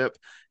Scottish hip,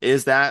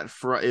 is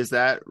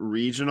that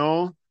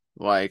regional?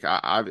 Like,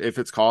 if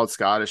it's called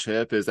Scottish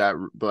hip, is that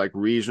like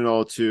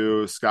regional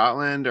to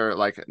Scotland, or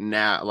like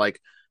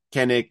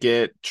can it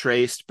get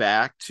traced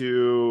back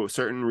to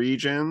certain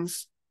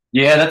regions?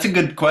 Yeah, that's a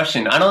good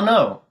question. I don't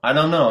know. I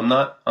don't know.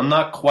 I'm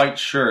not quite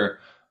sure.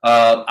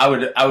 I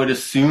would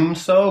assume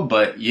so,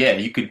 but yeah,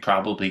 you could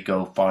probably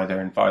go farther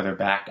and farther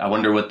back. I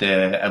wonder what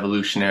the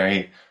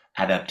evolutionary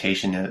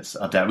adaptation is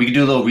of that. We could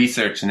do a little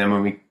research, and then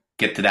when we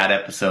get to that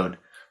episode,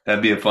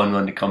 that'd be a fun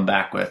one to come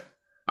back with.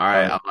 All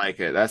right, Um, I like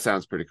it. That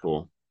sounds pretty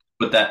cool.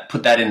 put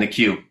that in the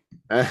queue.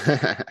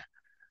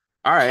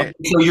 All right.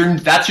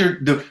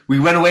 So we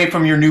went away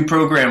from your new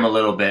program a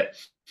little bit,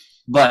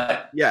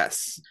 but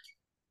Yes.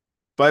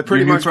 But your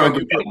pretty new much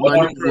program, my what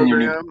new else is in your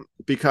new? program,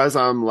 because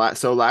I'm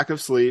so lack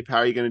of sleep. How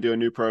are you going to do a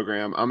new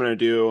program? I'm going to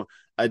do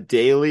a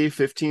daily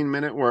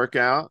 15-minute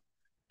workout,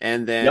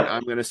 and then Yep.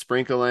 I'm going to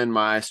sprinkle in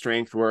my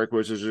strength work,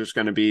 which is just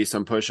going to be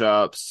some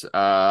push-ups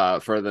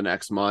for the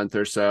next month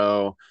or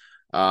so,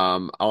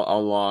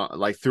 along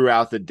like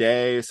throughout the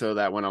day, so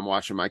that when I'm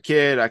watching my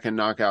kid, I can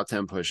knock out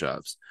 10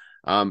 push-ups.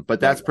 But Right.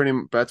 that's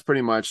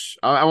pretty much.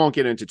 I won't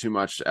get into too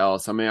much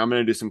else. I mean, I'm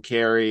going to do some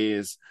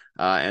carries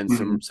and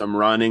Mhm. some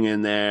running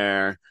in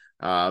there,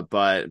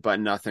 but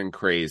nothing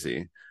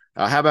crazy.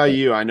 How about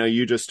you? I know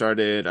you just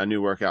started a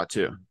new workout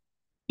too.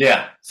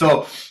 Yeah.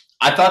 So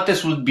I thought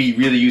this would be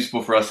really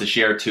useful for us to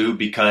share too,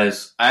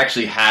 because I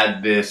actually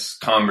had this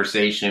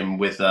conversation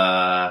with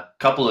a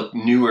couple of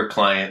newer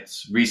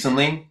clients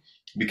recently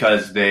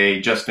because they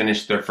just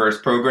finished their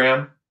first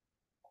program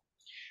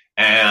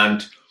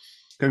and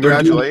they're doing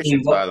Congratulations,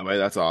 things. by the way.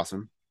 That's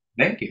awesome.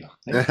 Thank you.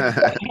 Thank you.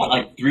 I got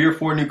like 3 or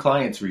 4 new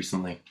clients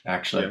recently,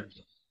 actually.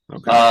 Yeah.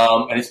 Okay.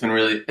 And it's been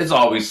really, it's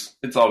always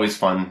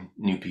fun,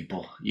 new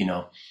people,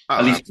 Oh,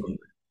 at least, absolutely.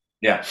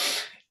 yeah.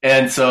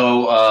 And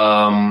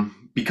so,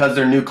 because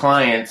they're new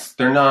clients,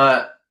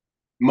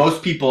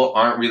 most people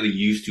aren't really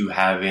used to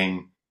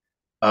having,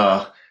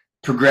 uh,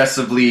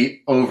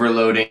 progressively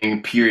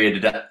overloading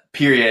periodized,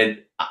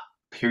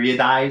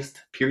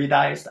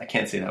 I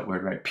can't say that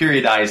word right,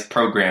 periodized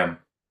program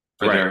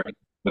for Right.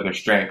 their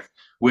strength,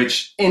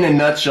 which in a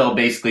nutshell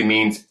basically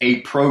means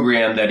a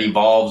program that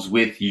evolves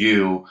with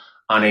you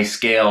on a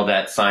scale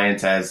that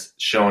science has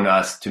shown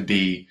us to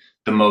be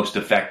the most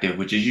effective,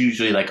 which is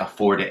usually like a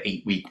 4 to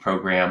 8 week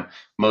program.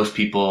 Most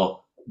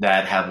people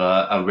that have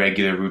a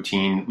regular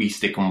routine, we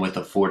stick them with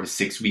a 4 to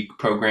 6 week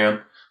program.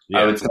 I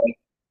Yeah. would say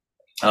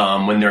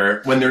when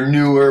they're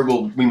newer,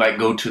 we might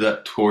go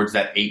towards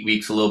that 8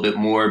 weeks a little bit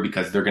more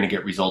because they're going to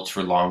get results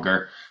for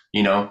longer,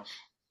 you know,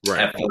 Right.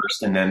 at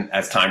first, and then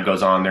as time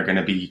goes on, they're going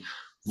to be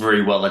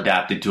very well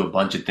adapted to a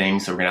bunch of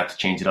things. So we're going to have to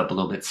change it up a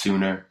little bit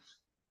sooner.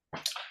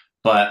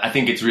 But I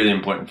think it's really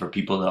important for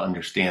people to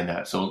understand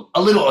that. So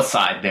a little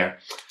aside there.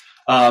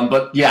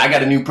 But yeah, I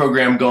got a new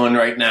program going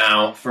right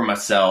now for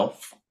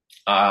myself.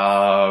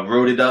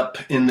 Wrote it up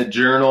in the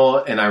journal,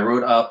 and I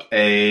wrote up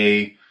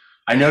I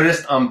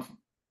noticed I'm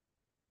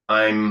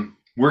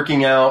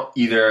working out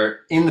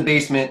either in the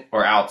basement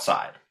or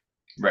outside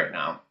right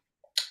now.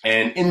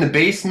 And in the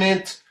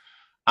basement,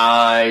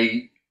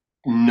 I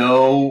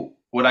know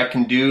what I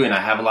can do and I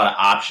have a lot of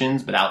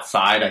options, but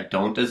outside I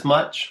don't as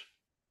much.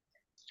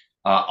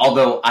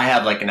 Although I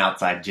have like an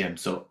outside gym,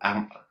 so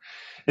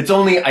it's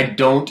only I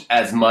don't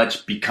as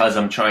much because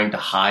I'm trying to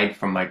hide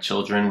from my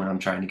children when I'm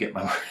trying to get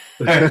my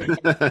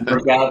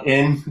workout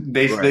in. Right.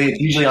 Basically, it's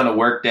usually on a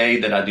work day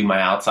that I do my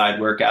outside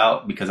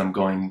workout because I'm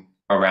going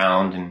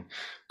around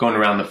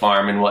the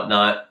farm and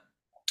whatnot.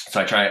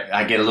 So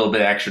I get a little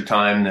bit of extra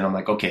time, and then I'm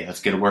like, okay,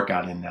 let's get a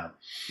workout in now.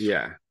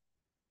 Yeah.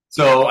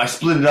 So I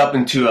split it up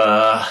into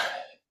a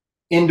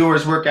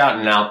indoors workout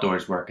and an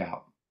outdoors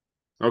workout.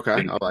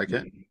 Okay. I like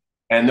it.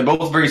 And they're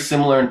both very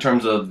similar in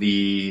terms of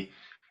the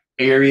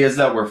areas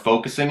that we're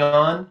focusing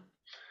on,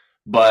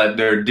 but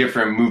they're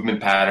different movement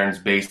patterns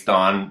based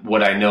on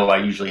what I know I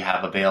usually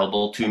have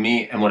available to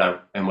me and what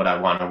I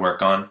want to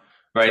work on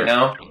right Sure.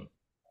 now.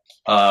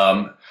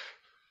 Um,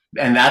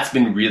 and that's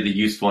been really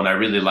useful, and I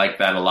really like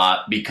that a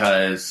lot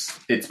because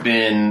it's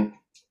been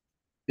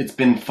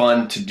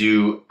fun to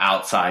do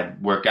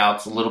outside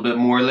workouts a little bit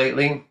more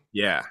lately.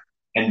 Yeah.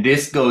 And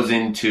this goes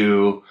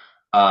into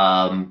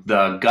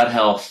the gut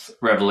health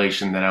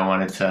revelation that I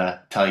wanted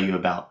to tell you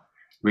about All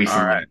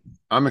recently. right.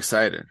 I'm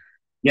excited.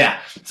 Yeah.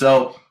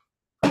 So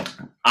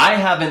I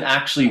haven't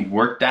actually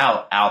worked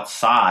out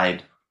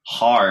outside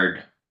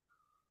hard,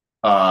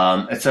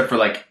 except for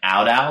like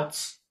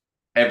outs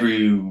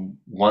every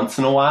once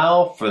in a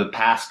while for the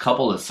past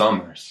couple of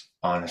summers,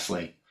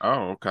 honestly.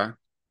 Oh, okay.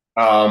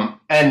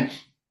 And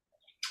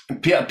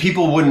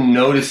people wouldn't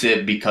notice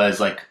it because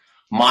like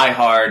my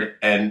hard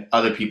and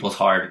other people's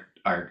hard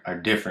are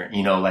different.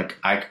 Like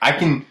I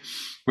can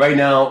right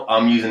now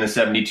I'm using a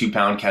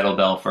 72-pound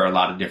kettlebell for a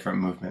lot of different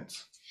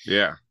movements.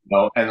 Yeah.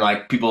 And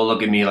like people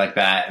look at me like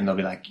that and they'll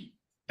be like,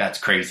 that's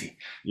crazy.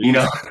 You, You you-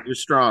 know? you're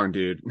strong,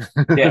 dude.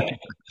 Yeah.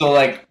 So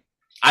like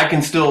I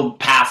can still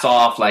pass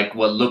off like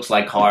what looks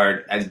like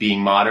hard as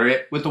being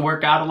moderate with the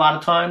workout a lot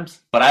of times,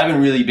 but I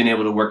haven't really been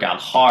able to work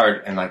out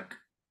hard and like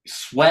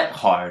sweat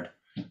hard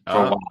for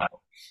a Uh,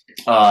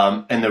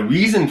 while. And the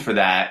reason for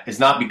that is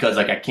not because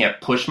like I can't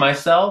push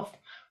myself,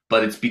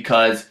 but it's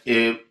because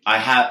I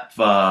have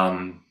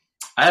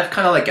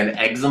kind of like an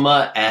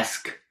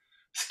eczema-esque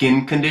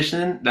skin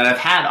condition that I've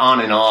had on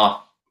and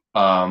off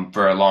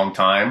for a long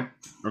time,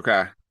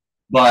 okay.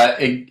 but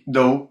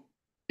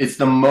it's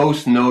the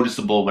most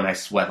noticeable when I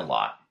sweat a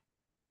lot,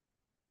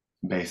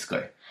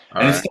 basically.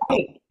 All And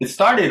right. it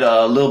started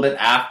a little bit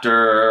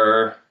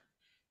after.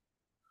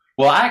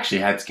 Well, I actually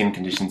had skin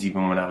conditions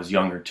even when I was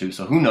younger too.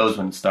 So who knows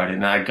when it started?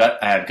 And I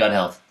had gut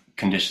health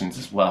conditions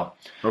as well.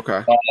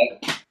 Okay.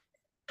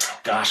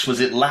 gosh, was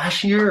it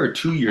last year or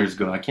 2 years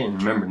ago? I can't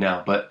remember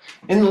now. But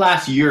in the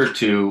last year or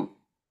two,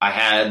 I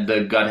had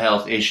the gut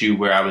health issue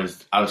where I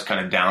was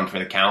kind of down for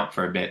the count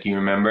for a bit. Do you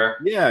remember?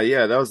 Yeah,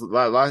 that was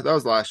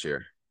last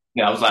year.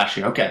 Yeah, that was last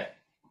year. Okay.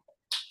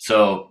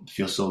 So it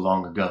feels so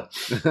long ago.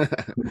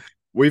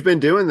 We've been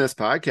doing this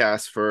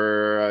podcast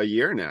for a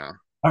year now.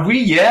 Are we?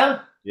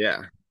 Yeah.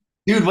 Yeah.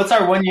 Dude, what's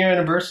our 1 year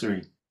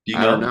anniversary? Do you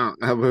I don't know?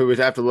 know. We would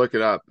have to look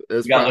it up.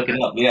 It's You gotta look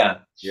probably, it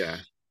up. Yeah. yeah.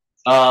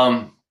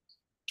 Um,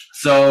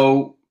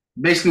 so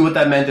basically what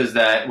that meant is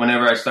that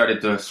whenever I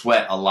started to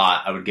sweat a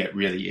lot, I would get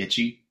really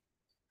itchy.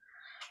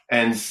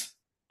 And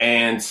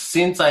and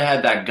since I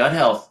had that gut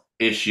health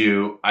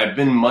issue, I've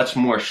been much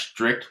more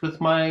strict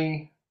with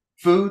my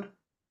food,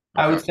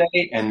 I Okay. would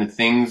say, and the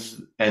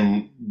things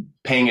and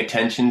paying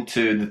attention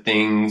to the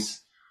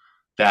things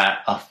that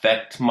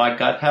affect my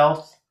gut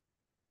health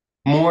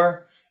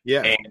more.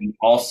 Yeah. And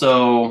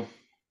also,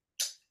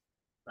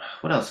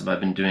 what else have I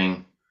been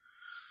doing?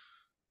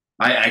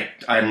 I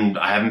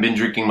haven't been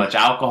drinking much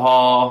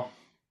alcohol.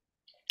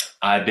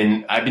 I've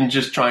been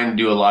just trying to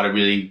do a lot of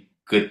really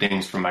good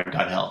things for my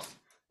gut health,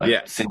 Yeah.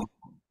 like since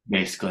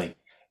basically.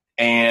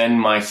 And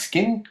my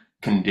skin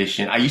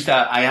condition, I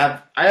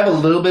have a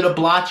little bit of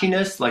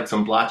blotchiness, like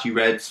some blotchy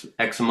red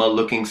eczema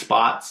looking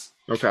spots,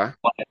 Okay.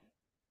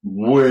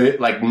 with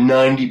like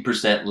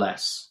 90%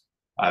 less,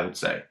 I would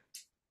say.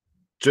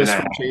 And Just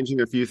I from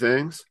changing a few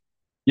things.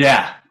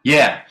 Yeah,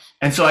 yeah.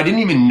 And so I didn't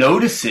even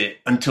notice it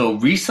until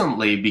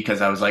recently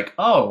because I was like,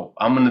 oh,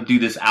 I'm going to do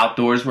this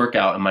outdoors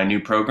workout in my new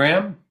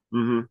program.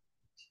 Hmm.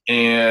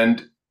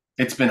 And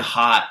it's been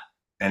hot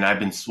and I've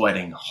been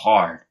sweating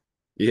hard.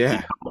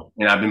 Yeah.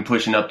 And I've been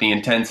pushing up the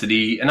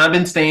intensity and I've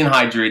been staying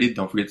hydrated.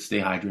 Don't forget to stay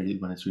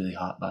hydrated when it's really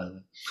hot, by the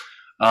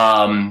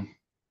way.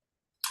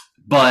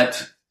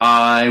 But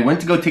I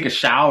went to go take a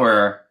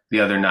shower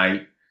the other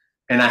night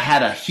and I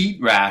had a heat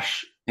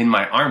rash in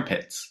my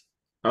armpits.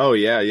 Oh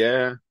yeah,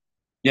 yeah.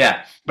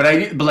 Yeah,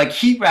 but like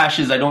heat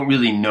rashes, I don't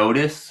really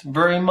notice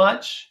very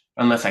much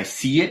unless I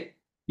see it.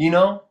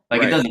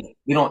 Like Right.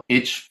 they don't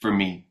itch for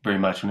me very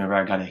much whenever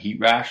I got a heat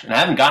rash, and I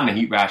haven't gotten a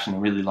heat rash in a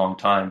really long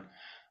time,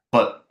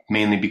 but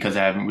mainly because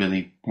I haven't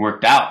really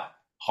worked out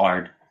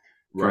hard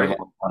for a Right.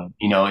 long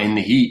time, in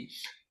the heat,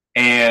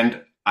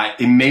 and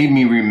it made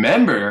me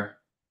remember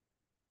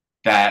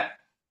that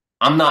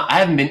I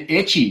haven't been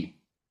itchy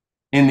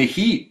in the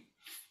heat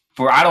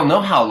for I don't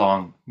know how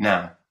long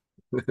now.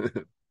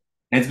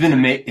 It's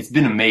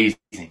been amazing.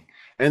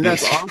 And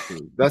that's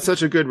awesome. That's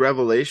such a good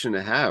revelation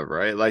to have,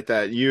 right? Like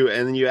that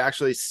and then you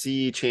actually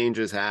see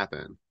changes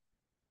happen.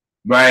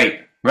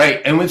 Right,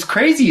 right. And what's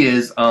crazy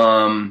is,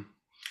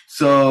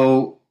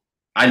 so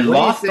I What do you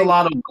lost a think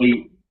lot of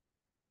weight.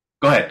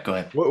 Go ahead, go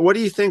ahead. what do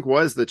you think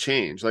was the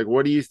change? Like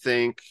what do you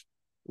think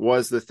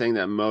was the thing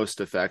that most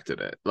affected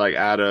it? Like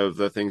out of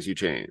the things you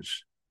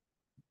changed?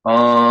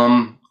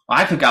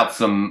 I took out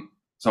some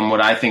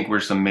what I think were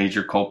some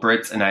major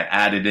culprits, and I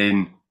added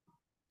in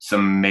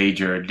some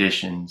major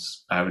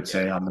additions, I would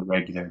say, on the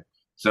regular.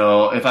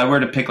 So if I were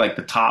to pick like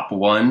the top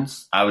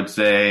ones, I would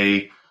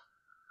say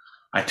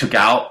I took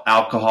out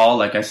alcohol,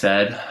 like I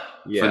said,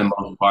 for the Yeah.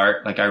 most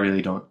part. Like I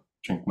really don't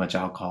drink much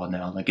alcohol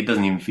now. Like it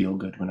doesn't even feel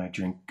good when I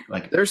drink.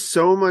 Like There's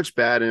so much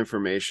bad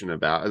information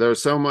about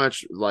there's so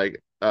much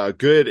like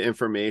good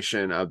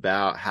information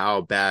about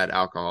how bad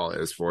alcohol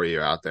is for you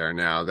out there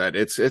now that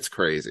it's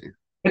crazy.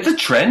 it's a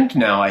trend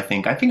now, I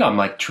think. I think I'm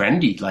like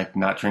trendy, like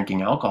not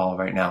drinking alcohol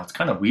right now. It's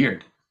kind of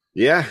weird.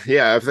 Yeah,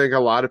 yeah. I think a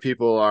lot of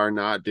people are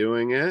not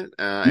doing it,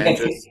 and Yeah,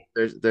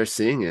 just they're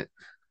seeing it.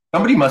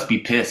 somebody must be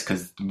pissed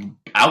because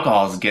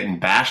alcohol is getting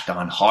bashed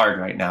on hard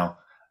right now.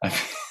 I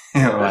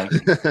feel like,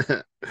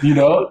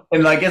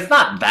 and like it's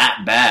not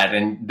that bad,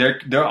 and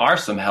there are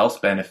some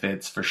health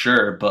benefits for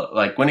sure. But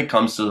like when it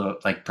comes to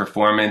like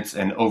performance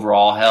and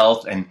overall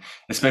health, and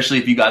especially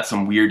if you got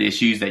some weird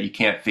issues that you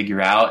can't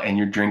figure out, and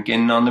you're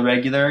drinking on the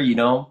regular,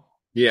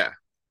 Yeah,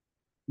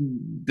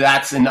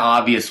 that's an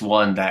obvious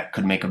one that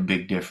could make a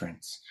big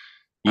difference.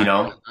 You I,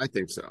 know, I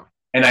think so.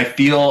 and I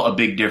feel a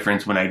big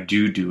difference when I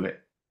do it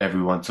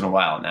every once in a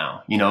while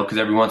now, because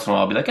every once in a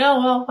while I'll be like, oh,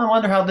 well, I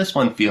wonder how this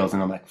one feels.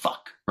 And I'm like,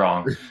 fuck,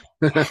 wrong.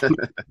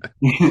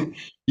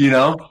 you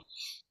know?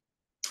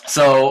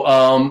 So,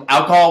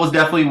 alcohol was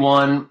definitely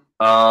one.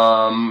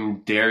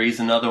 Dairy's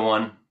another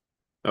one.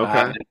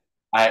 Okay.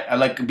 I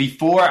like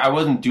before I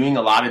wasn't doing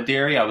a lot of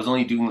dairy. I was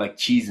only doing like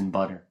cheese and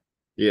butter,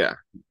 Yeah.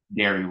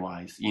 dairy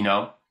wise.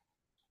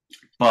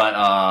 But,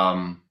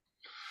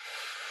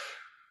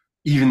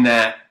 even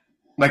that,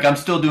 like I'm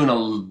still doing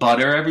a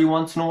butter every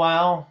once in a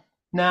while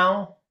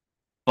now,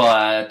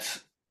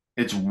 but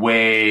it's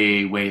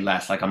way, way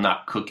less. Like I'm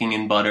not cooking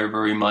in butter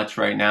very much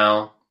right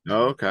now.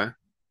 Oh, okay.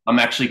 I'm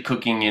actually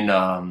cooking in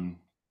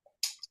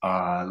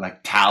like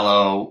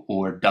tallow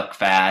or duck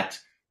fat,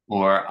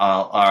 or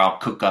I'll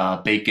cook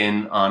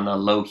bacon on a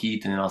low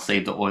heat, and then I'll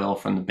save the oil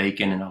from the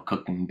bacon, and I'll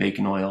cook in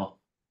bacon oil.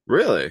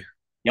 Really?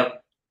 Yep.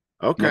 Yep.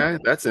 Okay,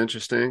 that's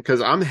interesting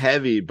because I'm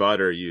heavy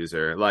butter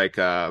user, like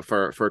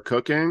for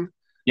cooking.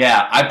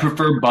 Yeah, I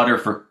prefer butter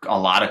for a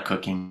lot of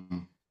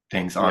cooking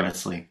things, Yeah.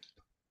 honestly.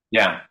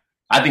 Yeah.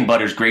 I think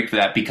butter's great for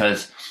that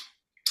because,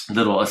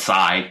 little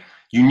aside,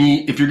 you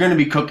need, if you're going to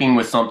be cooking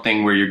with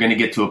something where you're going to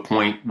get to a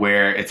point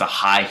where it's a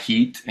high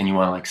heat and you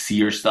want to like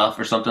sear stuff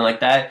or something like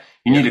that,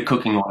 you Yeah. need a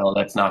cooking oil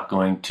that's not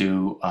going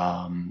to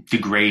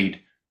degrade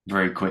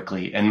very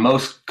quickly. And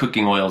most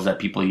cooking oils that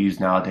people use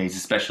nowadays,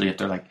 especially if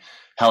they're like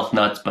health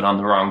nuts but on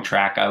the wrong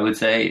track, I would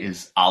say,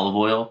 is olive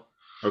oil.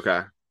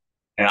 Okay.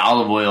 And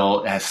olive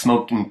oil has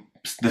smoking,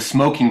 the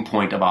smoking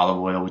point of olive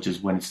oil, which is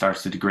when it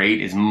starts to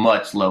degrade, is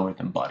much lower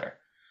than butter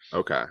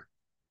Okay.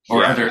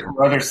 or Yeah.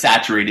 other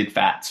saturated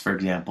fats, for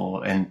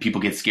example. And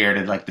people get scared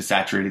of like the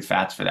saturated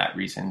fats for that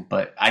reason.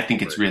 But I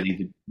think it's Right.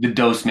 really the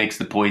dose makes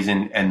the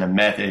poison, and the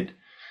method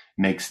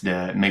makes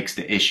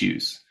the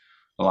issues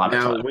a lot of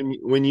Now, time.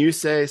 when you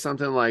say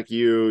something like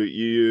you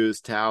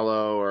use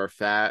tallow or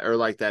fat or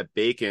like that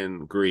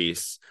bacon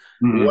grease,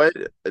 Mhm. what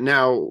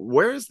now?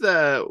 Where's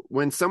the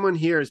when someone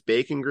hears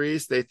bacon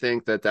grease, they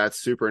think that that's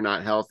super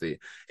not healthy.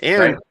 And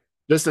Right.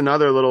 just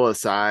another little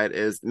aside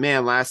is,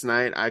 man, last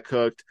night I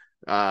cooked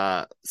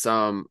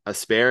some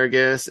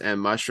asparagus and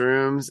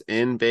mushrooms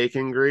in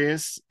bacon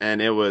grease,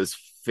 and it was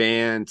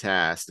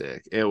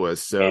fantastic. It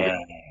was so good.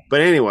 Yeah.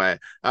 But anyway,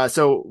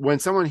 so when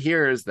someone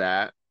hears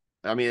that,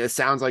 I mean, it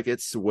sounds like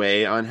it's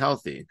way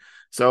unhealthy.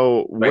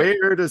 So Right.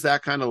 where does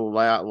that kind of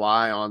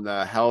lie on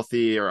the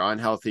healthy or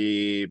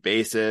unhealthy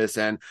basis?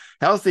 And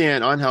healthy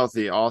and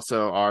unhealthy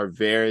also are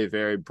very,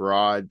 very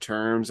broad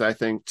terms, I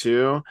think,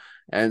 too.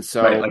 And Right.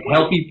 so, Like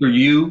healthy for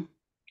you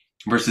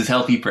versus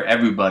healthy for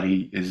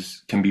everybody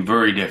is can be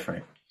very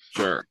different.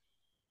 sure,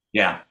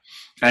 Yeah.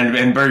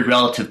 And very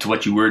relative to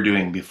what you were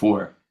doing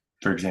before,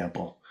 for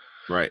example.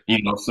 right.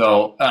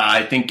 So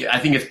I think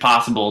it's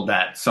possible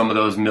that some of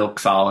those milk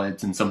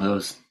solids and some of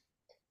those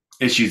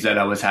issues that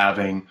I was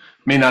having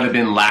may not have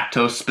been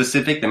lactose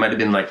specific. They might have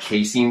been like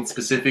casein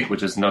specific,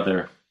 which is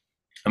another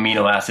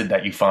amino acid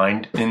that you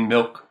find in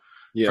milk, for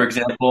Yeah,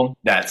 example.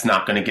 That's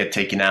not going to get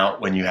taken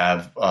out when you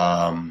have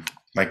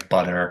like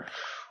butter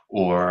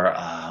or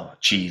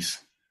cheese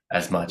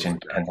as much, and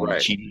depends on the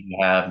right. cheese you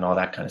have and all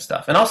that kind of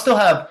stuff. And I'll still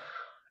have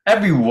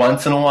every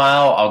once in a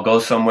while I'll go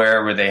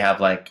somewhere where they have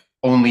like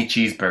only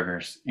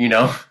cheeseburgers,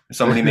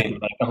 somebody made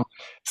like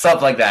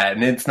stuff like that,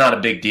 and it's not a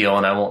big deal,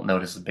 and I won't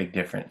notice a big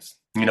difference.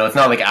 It's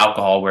not like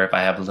alcohol where if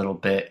I have a little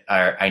bit,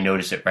 I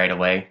notice it right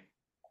away.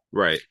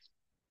 Right.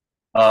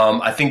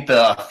 I think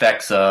the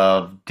effects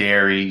of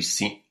dairy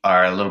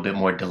are a little bit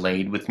more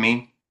delayed with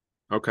me,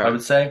 I Okay.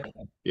 would say.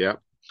 Yeah.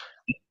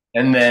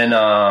 And then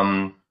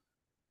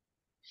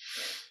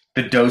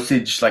the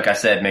dosage, like I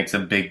said, makes a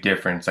big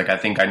difference. Like I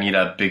think I need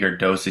a bigger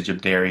dosage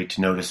of dairy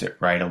to notice it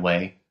right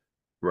away.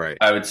 Right.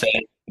 I would say,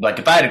 like,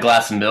 if I had a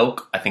glass of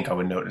milk, I think I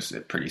would notice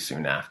it pretty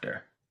soon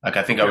after. Like,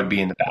 I think I Okay. would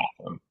be in the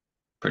bathroom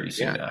pretty Yeah,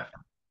 soon after.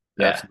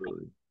 Yeah,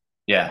 absolutely.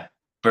 yeah.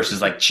 Versus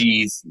like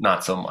cheese,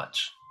 not so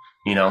much.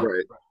 You know?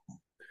 Right.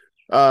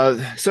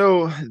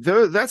 So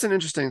that's an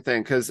interesting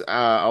thing because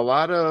a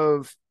lot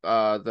of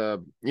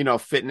the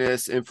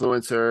fitness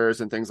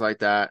influencers and things like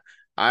that,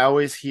 I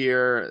always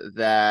hear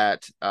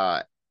that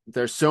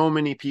there's so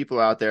many people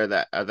out there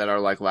that are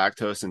like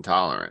lactose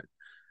intolerant.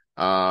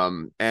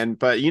 And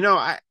but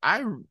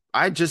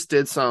I just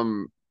did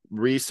some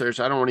research.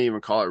 I don't want to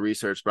even call it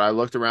research, but I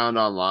looked around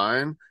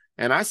online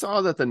and I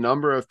saw that the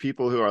number of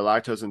people who are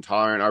lactose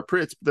intolerant are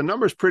the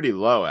number's pretty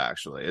low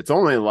actually. It's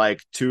only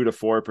like 2 to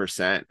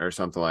 4% or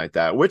something like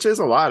that, which is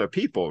a lot of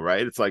people,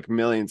 right? It's like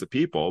millions of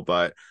people,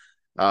 but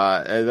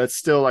that's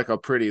still like a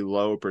pretty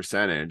low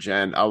percentage.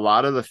 And a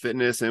lot of the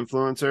fitness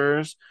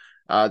influencers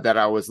that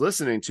I was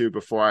listening to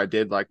before I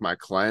did like my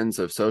cleanse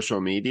of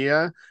social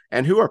media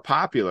and who are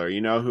popular,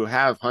 who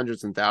have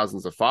hundreds and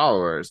thousands of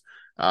followers,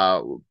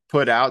 uh,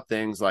 put out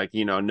things like,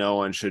 no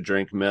one should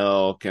drink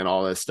milk and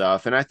all this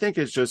stuff. And I think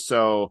it's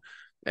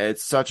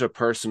such a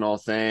personal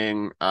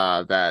thing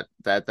that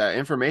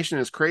information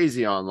is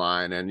crazy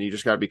online, and you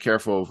just got to be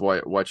careful of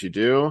what you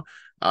do.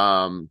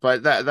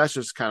 But that's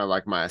just kind of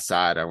like my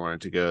aside. I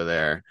wanted to go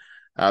there.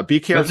 Be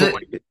That's careful.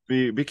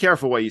 it. Be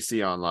careful what you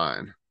see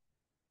online.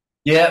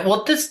 Yeah,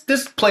 well, this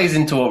plays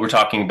into what we're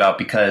talking about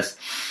because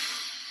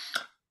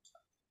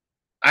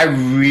I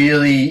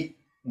really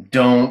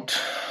don't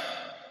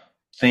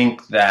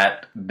think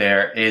that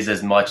there is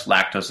as much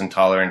lactose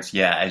intolerance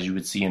yet as you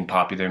would see in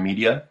popular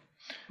media.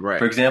 For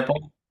Right.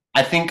 example,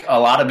 I think a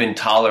lot of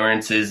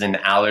intolerances and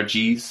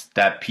allergies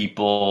that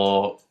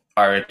people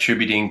are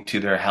attributing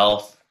to their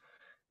health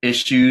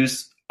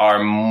issues are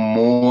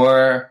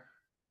more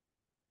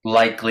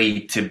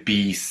likely to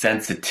be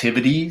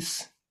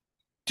sensitivities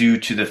due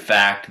to the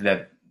fact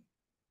that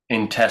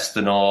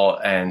intestinal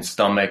and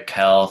stomach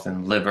health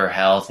and liver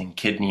health and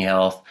kidney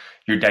health,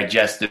 the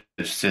digestive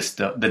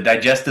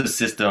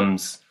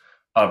systems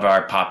of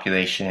our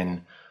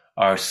population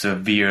are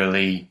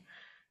severely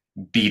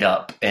beat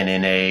up and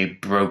in a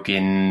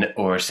broken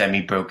or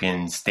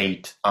semi-broken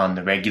state on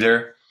the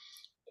regular.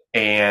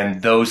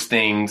 And those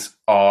things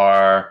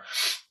are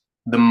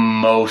the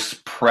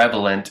most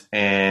prevalent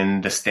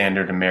in the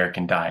standard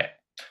American diet.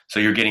 So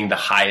you're getting the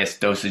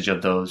highest dosage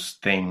of those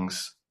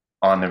things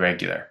on the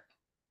regular.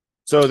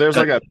 So there's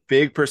like a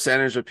big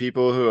percentage of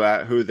people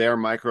who their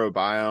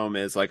microbiome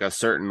is like a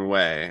certain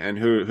way, and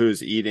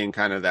who's eating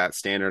kind of that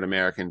standard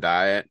American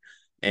diet,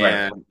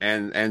 Right.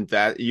 and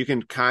that you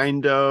can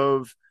kind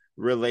of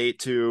relate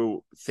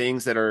to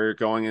things that are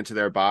going into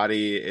their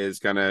body is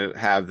going to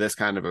have this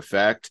kind of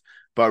effect.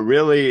 But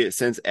really,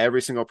 since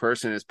every single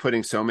person is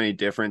putting so many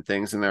different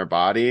things in their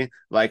body,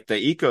 like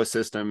the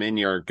ecosystem in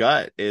your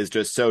gut is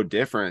just so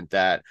different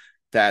that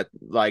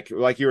like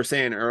you were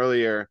saying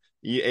earlier,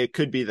 it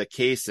could be the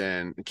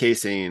casein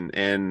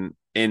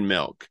in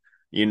milk,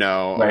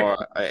 Right.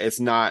 or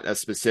it's not a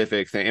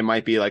specific thing. It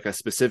might be like a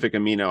specific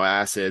amino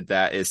acid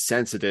that is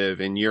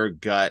sensitive in your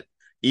gut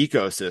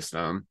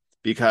ecosystem,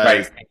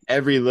 because Right.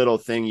 every little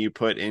thing you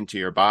put into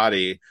your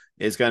body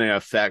is going to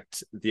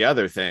affect the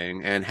other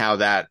thing and how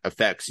that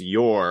affects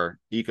your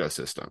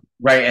ecosystem.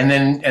 Right. And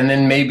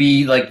then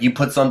maybe like you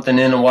put something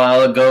in a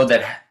while ago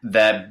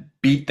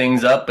that beat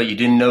things up, but you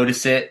didn't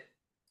notice it,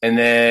 and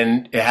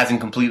then it hasn't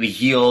completely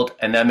healed,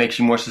 and that makes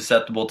you more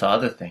susceptible to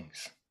other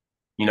things.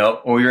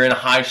 Or you're in a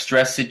high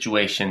stress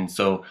situation,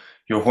 so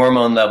your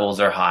hormone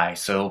levels are high,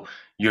 so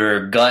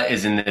your gut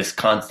is in this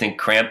constant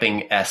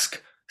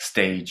cramping-esque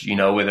stage,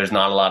 where there's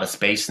not a lot of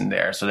space in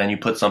there. So then you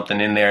put something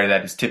in there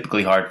that is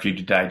typically hard for you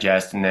to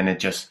digest, and then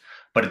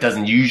but it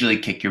doesn't usually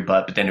kick your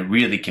butt, but then it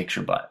really kicks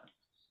your butt.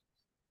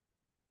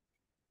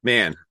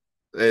 Man,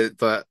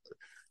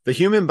 the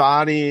human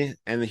body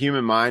and the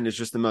human mind is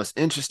just the most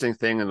interesting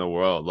thing in the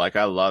world. Like,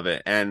 I love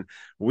it. And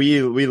we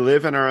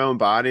live in our own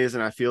bodies,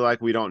 and I feel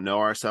like we don't know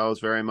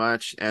ourselves very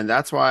much. And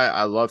that's why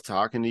I love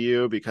talking to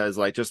you, because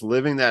like just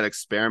living that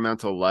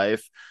experimental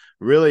life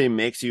really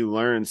makes you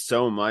learn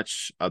so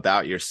much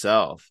about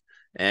yourself.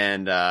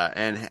 And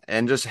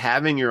just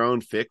having your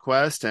own fit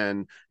quest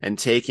and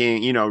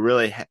taking,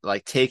 really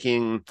like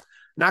taking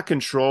not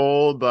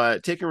control,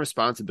 but taking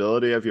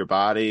responsibility of your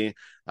body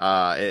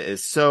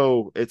is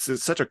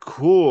it's such a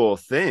cool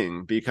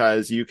thing,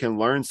 because you can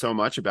learn so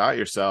much about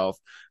yourself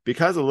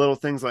because of little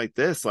things like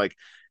this. Like,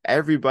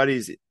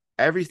 everybody's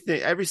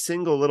everything, every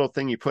single little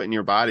thing you put in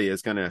your body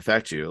is going to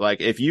affect you.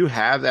 Like, if you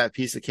have that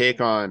piece of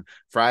cake on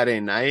Friday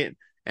night,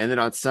 and then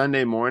on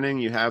Sunday morning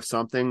you have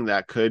something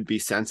that could be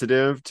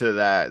sensitive to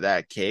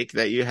that cake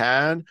that you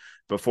had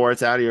before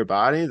it's out of your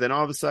body, then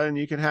all of a sudden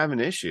you can have an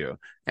issue.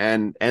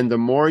 And the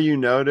more you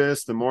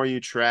notice, the more you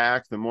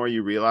track, the more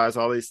you realize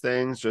all these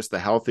things, just the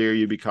healthier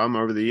you become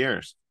over the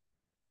years.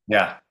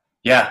 Yeah.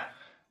 Yeah.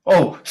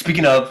 Oh,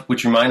 speaking of,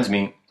 which reminds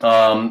me,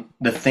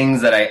 the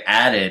things that I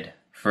added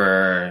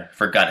for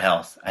gut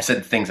health. I said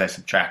the things I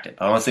subtracted,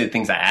 but I want to say the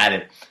things I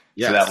added,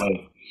 so that Yes.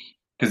 way,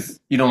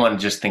 because you don't want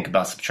to just think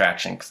about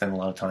subtraction, because then a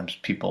lot of times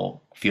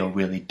people feel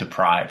really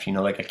deprived.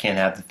 Like I can't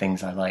have the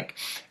things I like.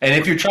 And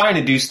if you're trying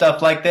to do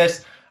stuff like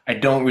this, I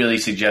don't really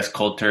suggest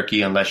cold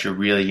turkey unless you're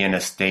really in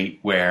a state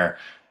where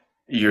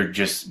you're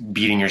just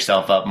beating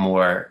yourself up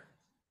more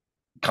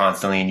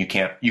constantly and you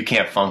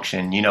can't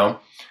function.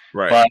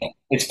 Right. But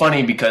it's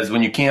funny because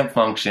when you can't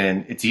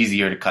function, it's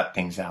easier to cut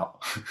things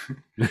out.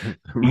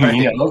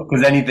 Right.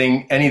 Because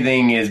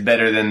anything is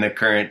better than the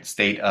current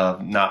state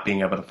of not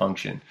being able to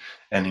function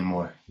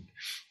anymore.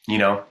 You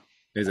know?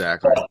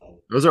 Exactly.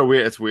 Those are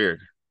weird. It's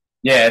weird.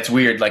 Yeah, it's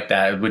weird like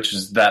that, which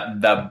is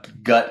that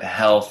gut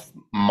health,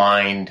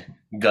 mind,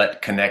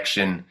 gut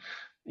connection,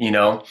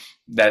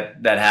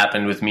 that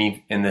happened with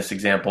me in this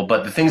example.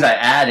 But the things I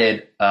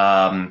added,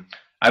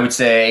 I would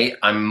say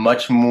I'm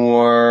much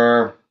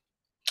more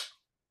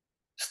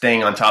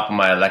staying on top of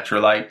my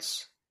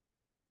electrolytes,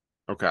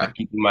 Okay. like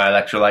keeping my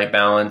electrolyte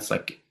balance.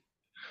 Like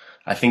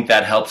I think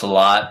that helps a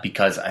lot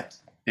because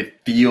it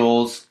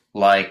feels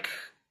like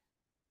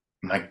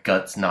my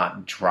gut's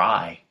not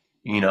dry.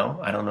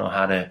 I don't know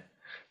how to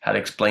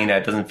explain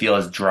that. It doesn't feel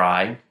as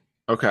dry.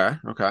 Okay.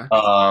 Okay.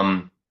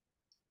 Um,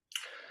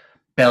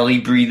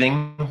 Belly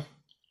breathing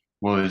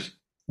was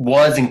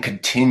and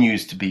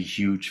continues to be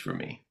huge for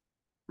me.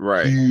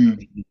 Right.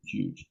 Huge,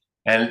 huge.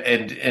 And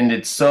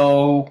it's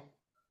so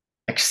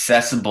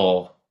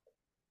accessible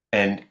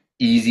and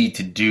easy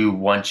to do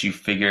once you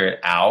figure it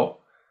out.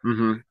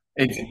 Mm-hmm.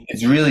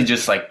 It's really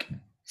just like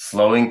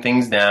slowing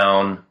things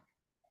down,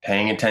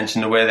 paying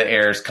attention to where the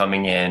air is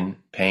coming in,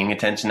 paying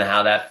attention to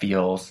how that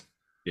feels,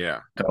 Yeah.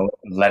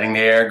 letting the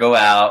air go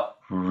out,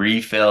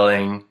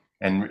 refilling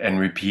and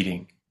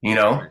repeating.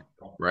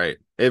 Right.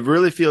 It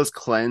really feels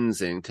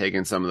cleansing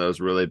taking some of those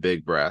really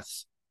big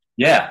breaths.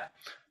 Yeah.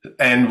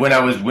 And when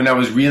I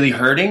was really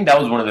hurting, that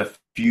was one of the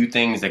few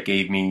things that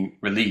gave me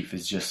relief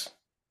is just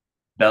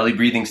belly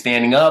breathing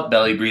standing up,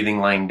 belly breathing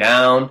lying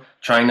down,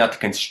 trying not to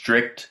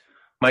constrict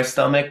my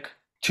stomach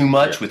too Yeah.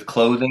 much with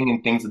clothing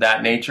and things of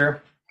that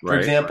nature, for Right.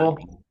 example.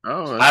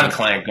 Oh, I that's have a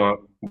client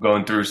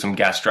going through some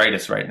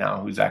gastritis right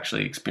now who's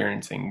actually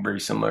experiencing very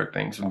similar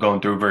things. I'm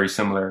going through a very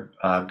similar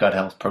gut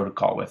health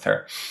protocol with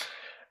her.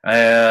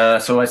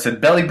 So I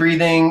said belly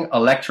breathing,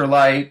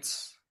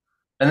 electrolytes,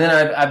 and then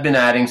I've been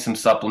adding some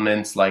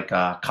supplements like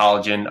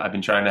collagen. I've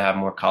been trying to have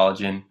more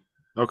collagen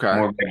okay.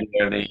 more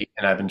regularly,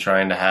 and I've been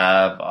trying to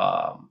have.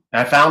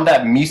 I found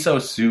that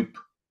miso soup,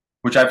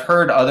 which I've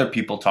heard other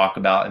people talk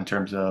about in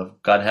terms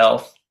of gut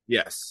health.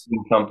 Yes.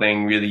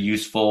 something really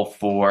useful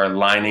for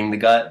lining the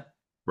gut,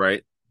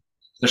 Right.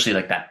 especially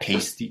like that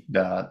paste,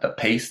 the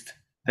paste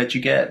that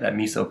you get, that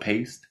miso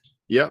paste.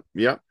 Yep.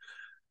 Yep.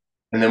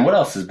 And then what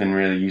else has been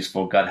really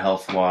useful gut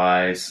health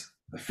wise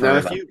Now,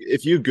 for if like,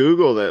 you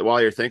Google that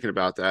while you're thinking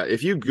about that,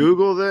 if you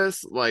Google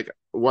this, like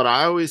what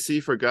I always see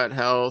for gut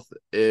health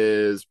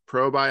is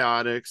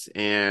probiotics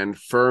and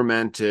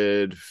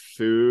fermented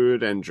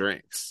food and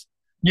drinks.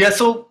 yeah,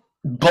 so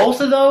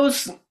both of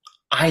those,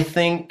 I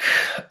think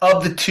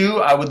of the two,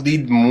 I would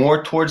lead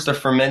more towards the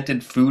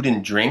fermented food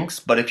and drinks.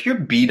 But if you're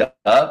beat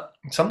up,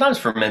 sometimes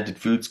fermented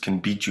foods can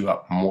beat you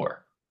up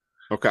more.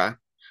 Okay.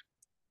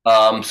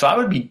 So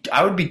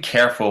I would be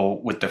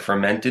careful with the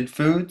fermented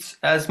foods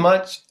as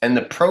much. And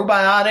the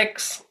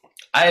probiotics,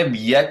 I have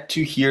yet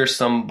to hear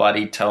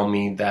somebody tell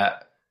me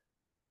that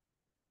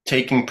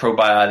taking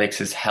probiotics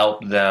has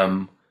helped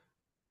them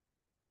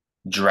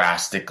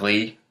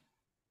drastically,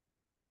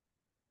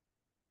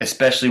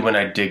 especially when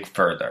I dig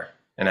further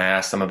and I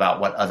ask them about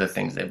what other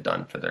things they've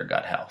done for their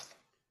gut health.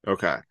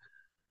 Okay.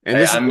 And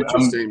this is I'm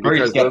interesting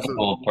very because those are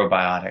skeptical of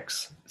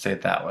probiotics, say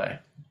it that way.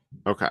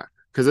 okay.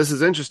 Because this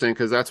is interesting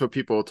because that's what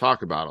people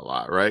talk about a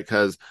lot, right?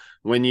 Because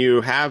when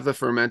you have the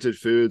fermented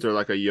foods or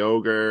like a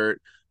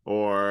yogurt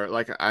or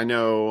like I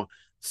know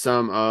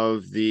some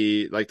of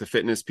the like the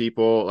fitness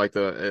people like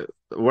the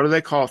what do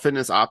they call it?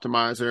 Fitness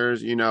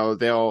optimizers,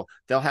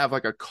 they'll have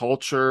like a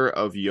culture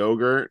of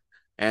yogurt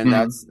and Hmm.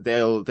 that's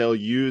they'll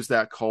use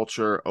that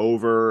culture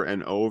over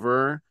and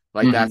over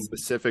like that Hmm.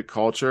 specific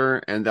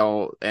culture and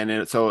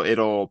so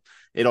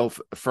it'll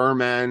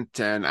ferment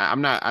and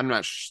I'm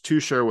not too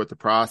sure what the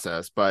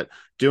process, but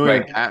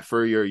doing Right. that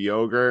for your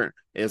yogurt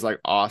is like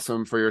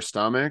awesome for your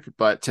stomach,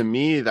 but to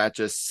me that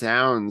just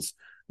sounds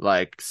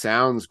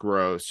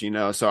gross,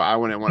 so I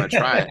wouldn't want to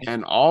try it.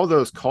 And all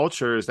those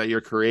cultures that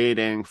you're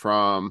creating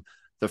from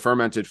the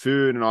fermented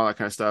food and all that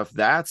kind of stuff,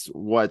 that's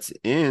what's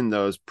in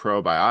those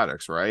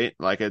probiotics, right?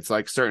 Like it's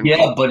like certain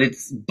Yeah,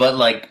 but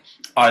like,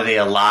 are they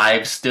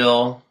alive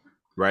still?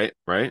 right,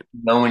 right.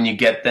 Know when you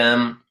get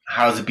them,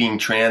 how's it being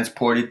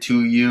transported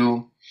to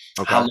you?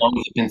 How Okay. long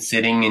has it been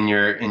sitting in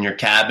your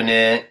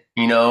cabinet?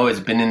 Has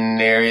it been in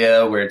an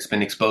area where it's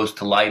been exposed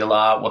to light a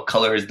lot? What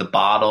color is the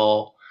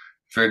bottle,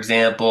 for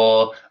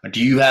example?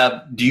 Do you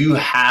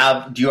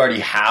already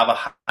have a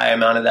high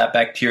amount of that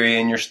bacteria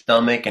in your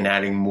stomach and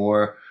adding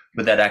more,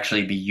 would that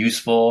actually be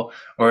useful?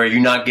 Or are you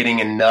not getting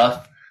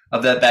enough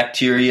of that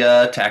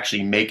bacteria to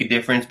actually make a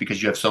difference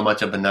because you have so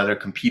much of another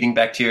competing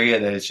bacteria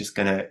that it's just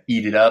going to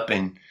eat it up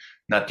and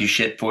not do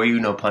shit for you,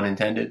 no pun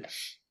intended.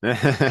 I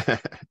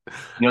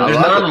There's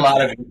love not it.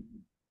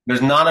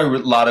 a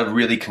lot of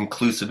really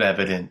conclusive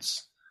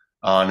evidence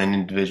on an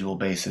individual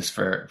basis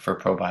for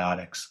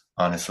probiotics.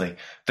 Honestly,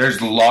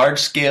 there's large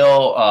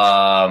scale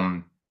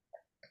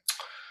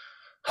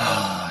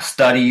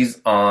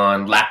studies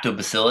on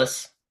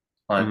lactobacillus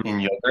on Mhm. in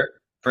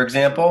yogurt, for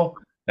example,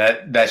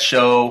 that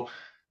show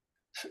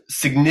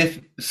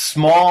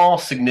small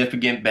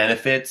significant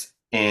benefits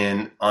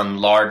in on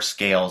large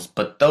scales.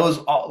 But a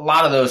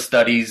lot of those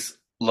studies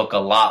look a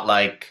lot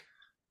like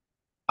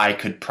I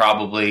could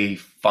probably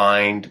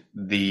find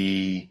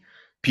the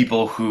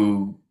people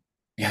who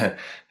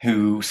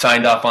who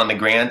signed off on the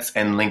grants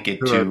and link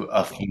it Who are, to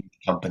a food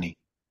company.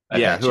 I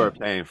yeah, bet who are you.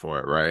 paying for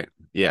it, right?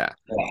 Yeah.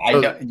 Yeah, I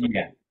So know.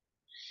 Yeah.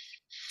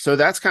 So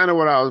that's kind of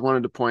what I was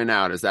wanted to point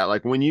out is that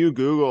like when you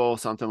Google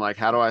something like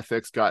how do I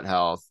fix gut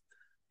health,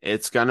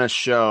 it's gonna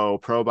show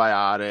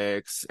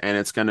probiotics and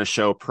it's gonna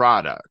show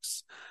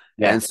products.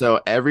 Yeah. And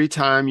so every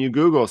time you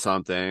Google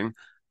something,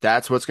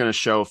 that's what's going to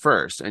show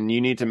first. And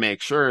you need to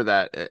make sure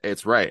that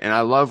it's right. And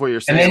I love what you're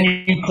And saying. then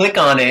you click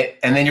on it,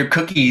 and then your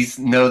cookies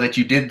know that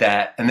you did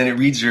that, and then it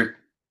reads your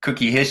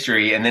cookie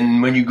history, and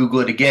then when you Google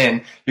it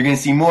again, you're going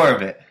to see more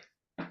of it.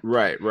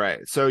 Right,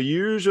 right. So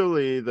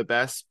usually the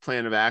best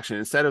plan of action,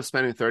 instead of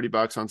spending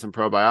 $30 on some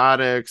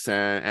probiotics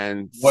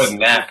and More than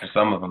that for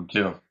some of them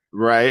too.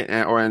 right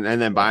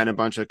and then buying a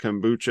bunch of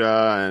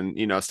kombucha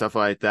and stuff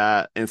like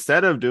that,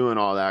 instead of doing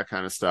all that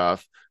kind of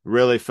stuff,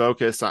 really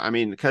focus on, I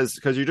mean, because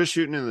you're just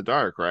shooting in the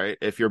dark, right?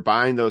 If you're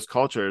buying those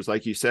cultures,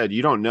 like you said,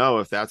 you don't know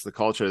if that's the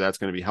culture that's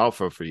going to be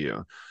helpful for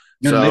you.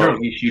 You're So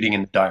literally shooting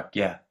in the dark.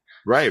 Yeah.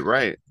 right,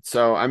 right.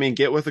 So I mean,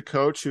 get with a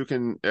coach who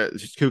can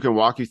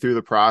walk you through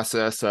the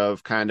process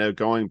of kind of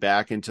going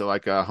back into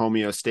like a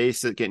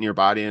homeostasis, getting your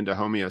body into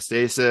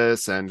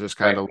homeostasis and just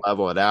kind Right. of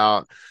level it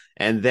out,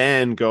 and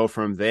then go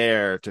from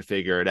there to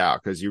figure it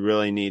out, because you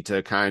really need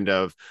to kind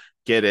of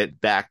get it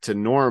back to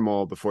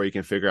normal before you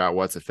can figure out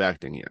what's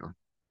affecting you.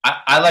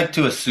 I like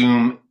to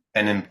assume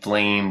an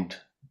inflamed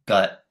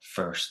gut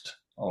first,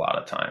 a lot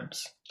of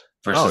times,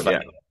 Oh versus like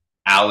yeah.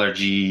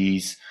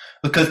 allergies.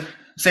 Because,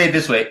 say it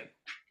this way,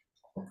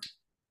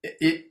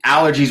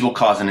 allergies will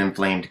cause an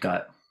inflamed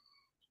gut.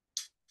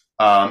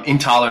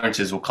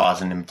 Intolerances will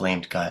cause an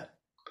inflamed gut.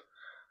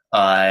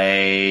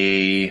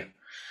 Uh,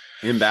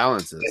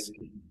 Imbalances.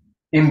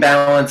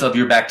 Imbalance of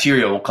your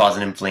bacteria will cause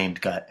an inflamed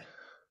gut.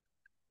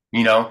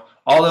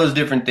 All those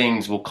different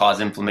things will cause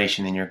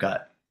inflammation in your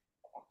gut,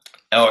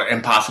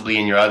 and possibly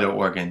in your other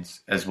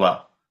organs as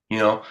well. you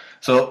know?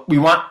 So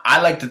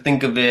I like to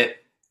think of it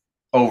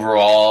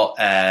overall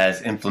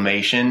as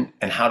inflammation,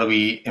 and how do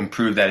we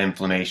improve that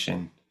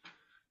inflammation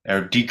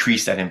or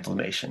decrease that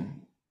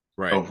inflammation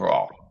Right.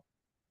 overall?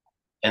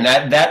 And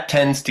that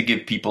tends to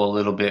give people a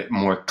little bit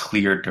more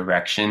clear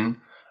direction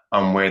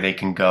on where they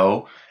can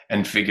go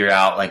and figure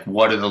out like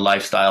what are the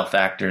lifestyle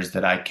factors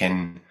that I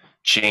can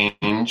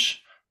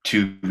change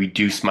to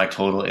reduce my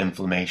total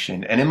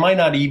inflammation. And it might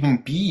not even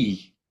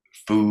be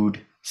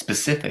food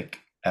specific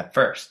at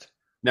first,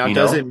 Now, you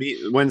does know? it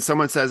mean when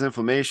someone says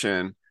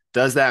inflammation,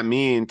 does that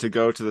mean to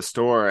go to the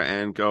store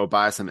and go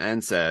buy some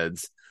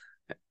NSAIDs?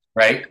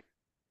 Right?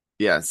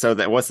 Yeah. So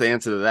that what's the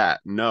answer to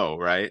that? No,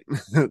 right?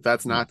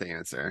 That's not the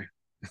answer.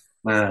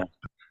 Uh,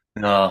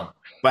 no.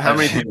 But how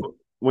many people,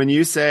 when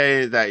you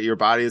say that your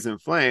body is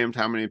inflamed,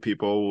 how many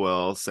people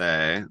will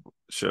say,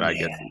 should I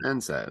get Yeah. some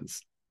NSAIDs?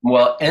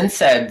 Well,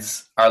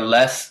 NSAIDs are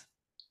less.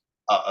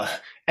 Uh,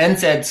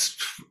 NSAIDs,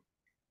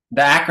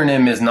 the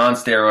acronym is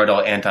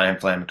non-steroidal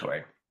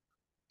anti-inflammatory,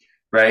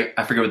 right?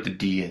 I forget what the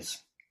D is.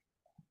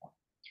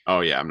 Oh,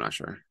 yeah, I'm not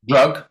sure.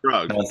 Drug,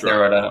 Drug.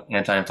 non-steroidal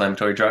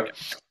anti-inflammatory drug.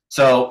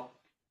 So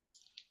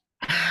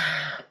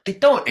they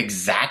don't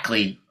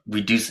exactly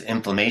reduce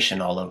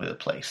inflammation all over the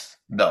place,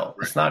 though.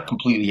 Right. It's not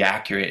completely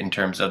accurate in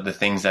terms of the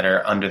things that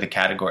are under the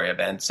category of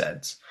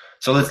NSAIDs.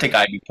 So let's take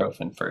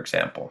ibuprofen, for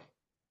example.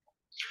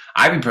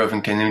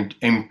 Ibuprofen can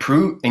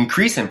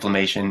increase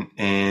inflammation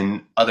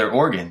in other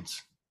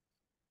organs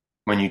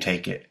when you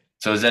take it.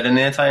 So is that an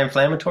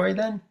anti-inflammatory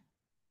then?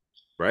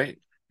 Right.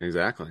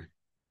 Exactly.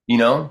 You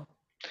know,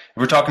 if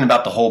we're talking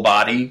about the whole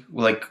body,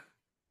 like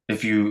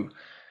if you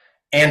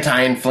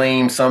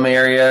anti-inflame some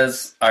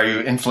areas, are you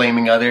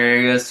inflaming other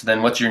areas?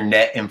 Then what's your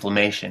net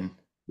inflammation,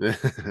 Okay.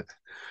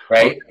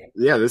 right?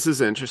 Yeah, this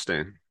is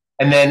interesting.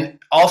 And then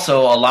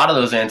also a lot of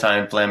those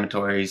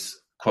anti-inflammatories,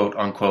 quote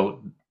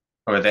unquote,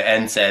 or the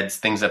NSAIDs,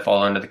 things that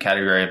fall under the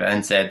category of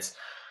NSAIDs,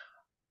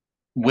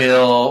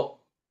 will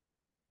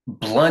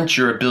blunt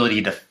your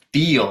ability to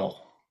feel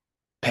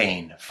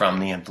pain from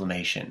the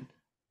inflammation,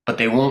 but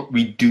they won't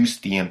reduce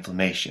the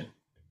inflammation.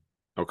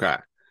 Okay.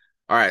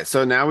 All right.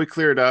 So now we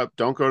cleared up.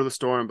 Don't go to the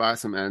store and buy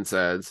some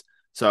NSAIDs.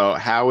 So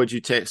how would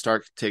you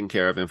start taking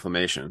care of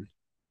inflammation?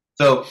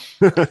 So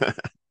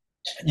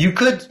you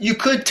could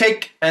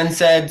take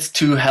NSAIDs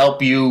to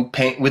help you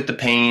pain with the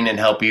pain and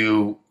help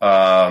you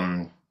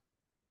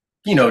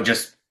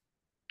just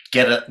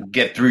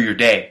get through your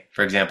day.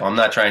 For example, I'm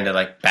not trying to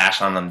like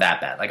bash on them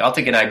that bad. Like I'll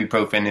take an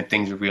ibuprofen if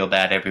things are real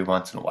bad every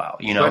once in a while.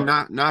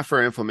 But not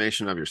for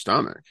inflammation of your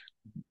stomach.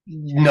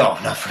 No,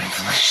 not for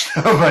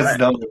inflammation of my Right.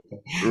 stomach.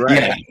 Right.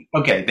 Yeah.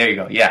 Okay. There you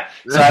go. Yeah.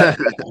 So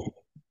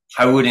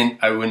I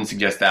wouldn't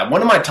suggest that.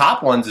 One of my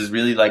top ones is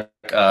really like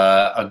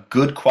a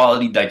good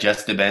quality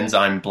digestive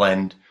enzyme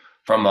blend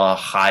from a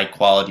high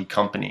quality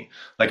company.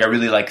 Like I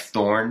really like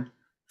Thorne,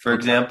 for Okay.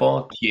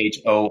 example,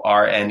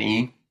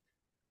 Thorne.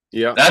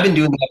 Yeah. And I've been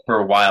doing that for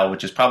a while,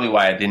 which is probably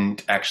why I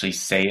didn't actually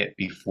say it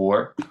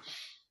before.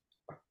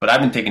 But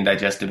I've been taking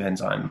digestive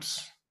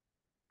enzymes,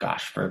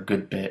 gosh, for a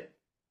good bit.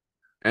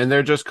 And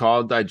they're just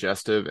called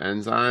digestive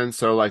enzymes.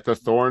 So like the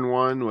thorn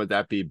one, would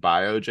that be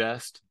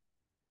Biogest?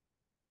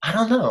 I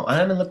don't know. I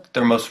haven't looked at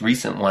their most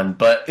recent one,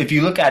 but if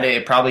you look at it,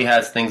 it probably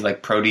has things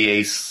like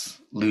protease,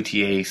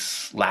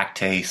 lutease,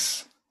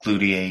 lactase,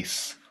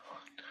 glutease,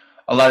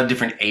 a lot of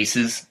different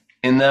aces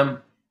in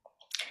them.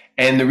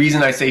 And the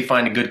reason I say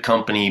find a good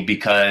company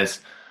because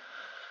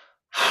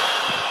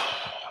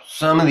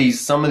some of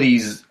these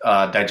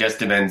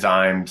digestive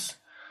enzymes,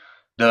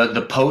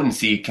 the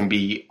potency can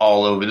be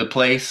all over the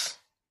place,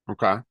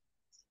 Okay.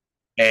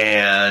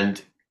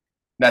 and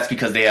that's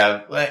because they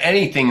have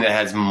anything that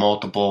has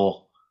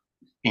multiple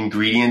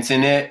ingredients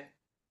in it.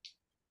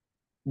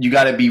 You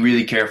got to be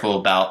really careful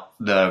about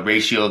the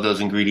ratio of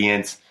those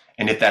ingredients,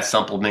 and if that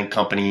supplement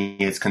company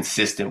is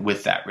consistent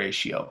with that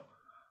ratio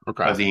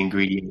Okay. of the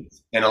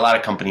ingredients. And a lot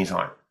of companies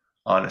aren't,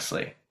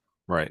 honestly.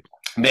 Right.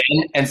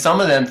 And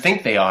some of them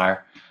think they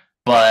are,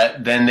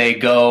 but then they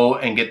go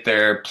and get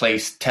their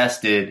place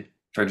tested,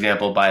 for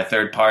example, by a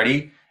third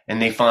party, and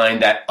they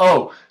find that,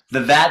 oh, the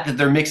vat that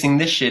they're mixing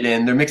this shit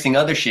in, they're mixing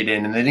other shit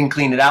in, and they didn't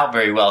clean it out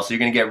very well. So you're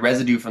going to get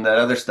residue from that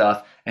other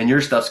stuff, and your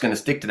stuff's going to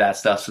stick to that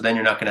stuff. So then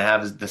you're not going to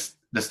have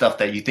the stuff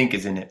that you think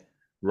is in it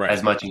Right.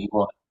 as much as you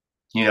want,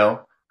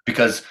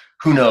 because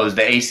who knows,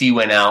 the AC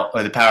went out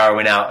or the power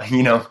went out,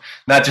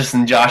 not just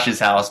in Josh's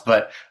house,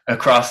 but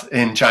across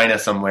in China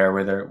somewhere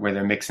where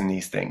they're mixing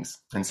these things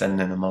and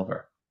sending them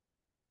over.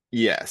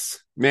 Yes.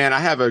 Man, I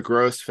have a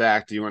gross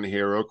fact. Do you want to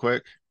hear real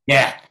quick?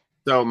 Yeah.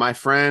 So my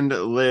friend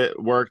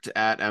worked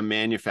at a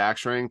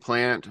manufacturing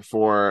plant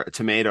for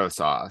tomato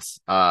sauce,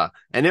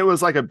 and it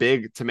was like a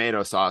big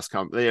tomato sauce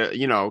company,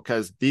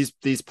 because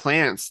these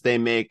plants they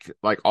make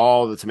like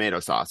all the tomato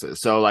sauces.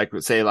 So like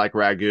say like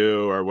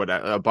Ragu or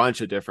whatever, a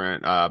bunch of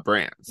different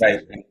brands. Right.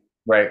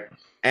 Right.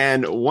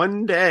 And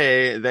one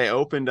day they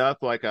opened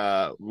up like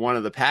one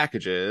of the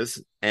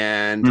packages,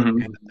 and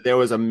Mm-hmm. there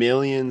was 1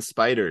 million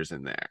spiders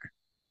in there.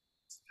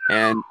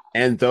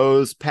 And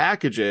those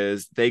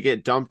packages, they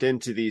get dumped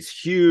into these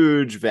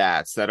huge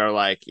vats that are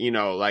like,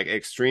 like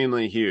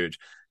extremely huge.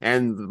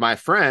 And my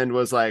friend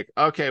was like,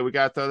 okay, we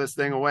got to throw this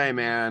thing away,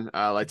 man.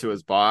 Like to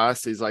his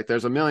boss, he's like,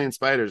 there's a million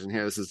spiders in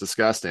here. This is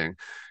disgusting.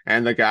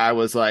 And the guy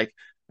was like,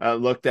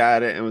 looked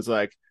at it and was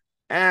like,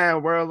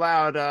 we're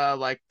allowed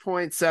like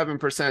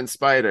 0.7%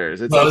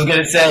 spiders. It's What I was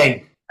gonna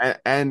say.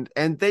 and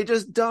they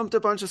just dumped a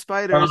bunch of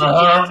spiders into the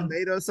Uh-huh.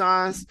 tomato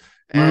sauce,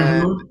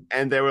 and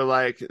Mm-hmm. they were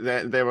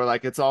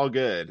like it's all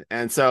good.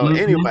 And so Mm-hmm.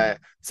 anyway,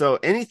 so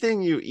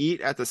anything you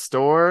eat at the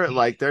store,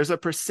 like there's a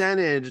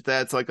percentage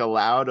that's like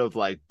allowed of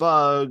like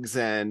bugs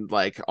and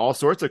like all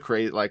sorts of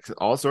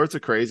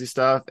crazy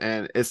stuff,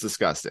 and it's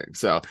disgusting.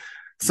 So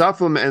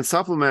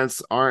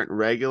supplements aren't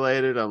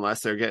regulated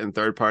unless they're getting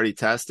third party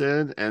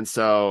tested, and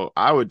so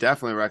I would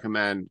definitely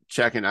recommend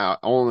checking out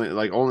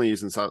only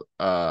using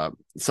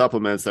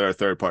supplements that are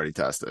third party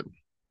tested.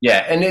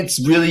 Yeah, and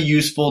it's really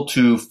useful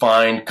to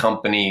find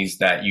companies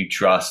that you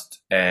trust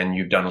and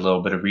you've done a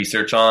little bit of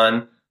research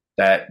on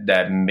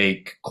that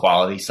make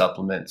quality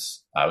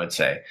supplements, I would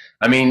say.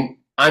 I mean,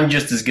 I'm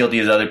just as guilty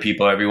as other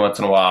people. Every once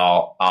in a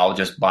while, I'll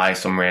just buy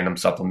some random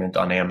supplement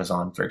on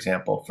Amazon, for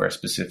example, for a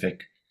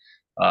specific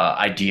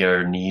idea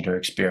or need or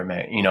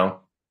experiment,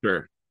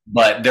 Sure.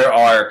 But there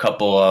are a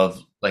couple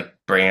of like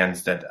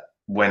brands that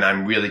when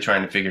I'm really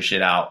trying to figure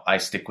shit out, I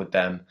stick with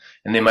them.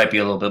 And they might be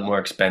a little bit more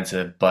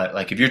expensive, but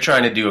like if you're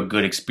trying to do a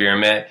good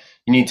experiment,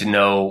 you need to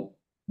know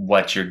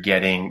what you're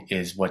getting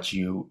is what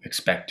you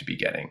expect to be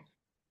getting,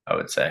 I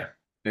would say.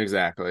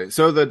 Exactly.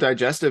 So the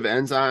digestive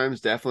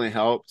enzymes definitely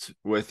helped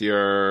with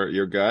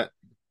your gut.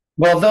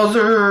 Well, those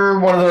are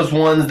one of those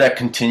ones that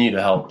continue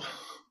to help,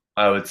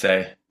 I would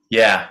say.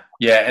 Yeah.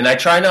 Yeah. And I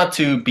try not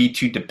to be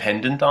too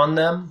dependent on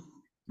them.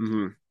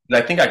 Hmm. I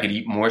think I could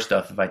eat more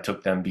stuff if I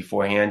took them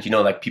beforehand.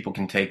 Like people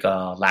can take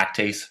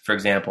lactase, for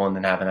example, and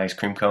then have an ice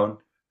cream cone,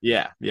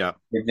 Yeah, yeah.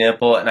 for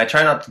example. And I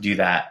try not to do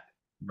that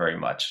very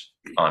much,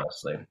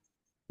 honestly.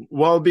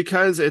 Well,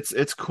 because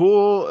it's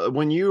cool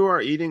when you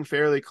are eating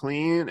fairly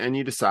clean and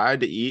you decide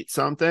to eat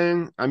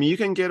something. I mean, you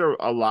can get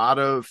a lot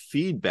of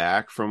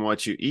feedback from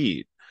what you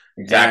eat.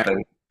 And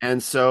Exactly.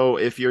 and so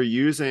if you're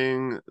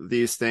using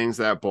these things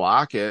that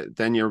block it,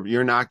 then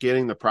you're not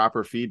getting the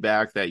proper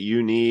feedback that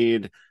you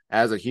need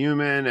as a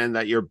human and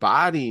that your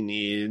body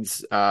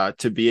needs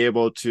to be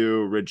able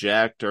to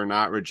reject or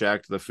not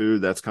reject the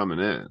food that's coming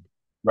in.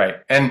 Right.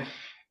 And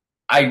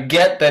I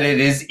get that it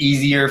is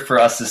easier for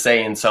us to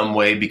say in some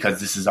way because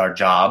this is our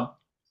job,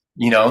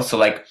 So,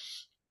 like,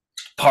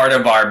 part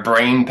of our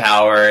brain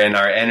power and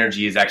our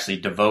energy is actually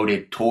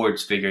devoted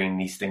towards figuring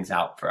these things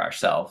out for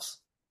ourselves.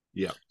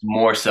 Yeah.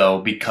 More so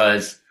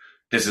because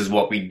this is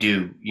what we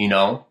do.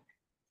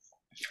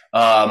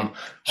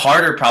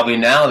 Harder probably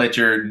now that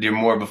you're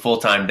more of a full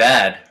time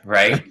dad,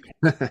 right?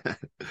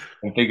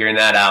 And figuring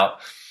that out.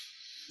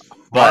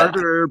 But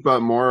Harder, but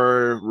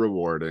more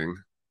rewarding.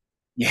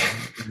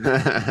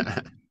 yeah,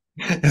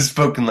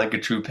 spoken like a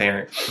true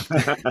parent.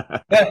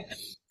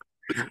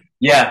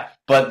 Yeah,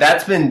 but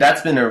that's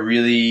been a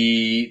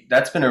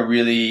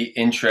really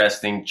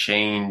interesting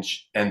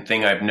change and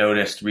thing I've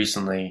noticed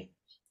recently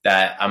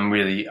that I'm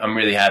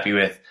really happy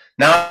with.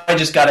 Now I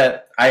just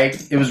gotta I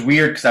it was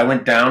weird because I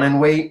went down in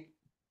weight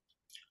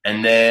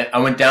and then I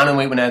went down in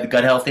weight when I had the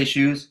gut health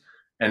issues,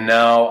 and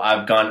now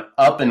I've gone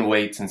up in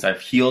weight since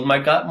I've healed my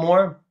gut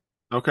more.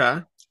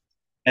 Okay.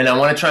 And I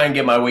want to try and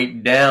get my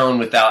weight down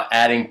without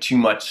adding too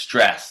much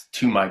stress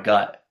to my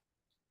gut.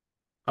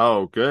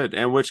 Oh, good.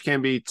 And which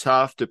can be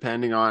tough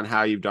depending on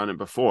how you've done it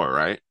before,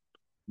 right?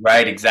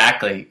 Right,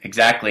 exactly,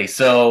 exactly.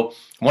 So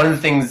one of the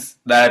things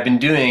that I've been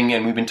doing,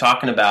 and we've been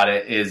talking about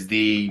it, is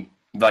the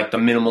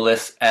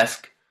minimalist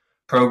esque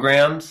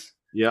programs.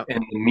 Yep. In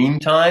the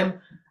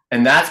meantime,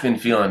 and that's been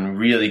feeling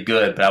really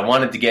good. But I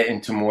wanted to get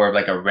into more of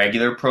like a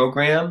regular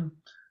program.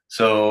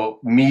 So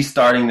me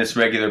starting this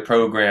regular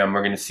program,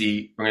 we're gonna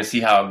see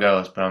how it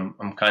goes. But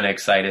I'm kind of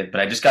excited.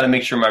 But I just got to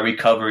make sure my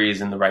recovery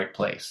is in the right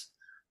place,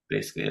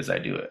 basically, as I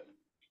do it.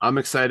 I'm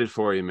excited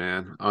for you,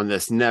 man, on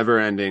this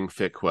never-ending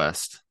fit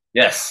quest.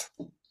 Yes.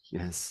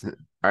 Yes. All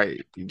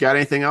right. You got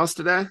anything else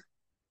today?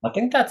 I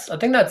think that's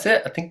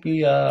it. I think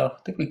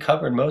we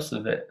covered most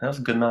of it. That was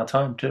a good amount of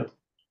time too.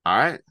 All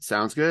right.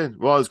 Sounds good.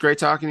 Well, it's great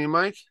talking to you,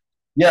 Mike.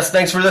 Yes,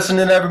 thanks for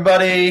listening,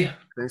 everybody.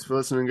 Thanks for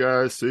listening,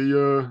 guys. See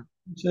ya.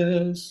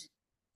 Cheers.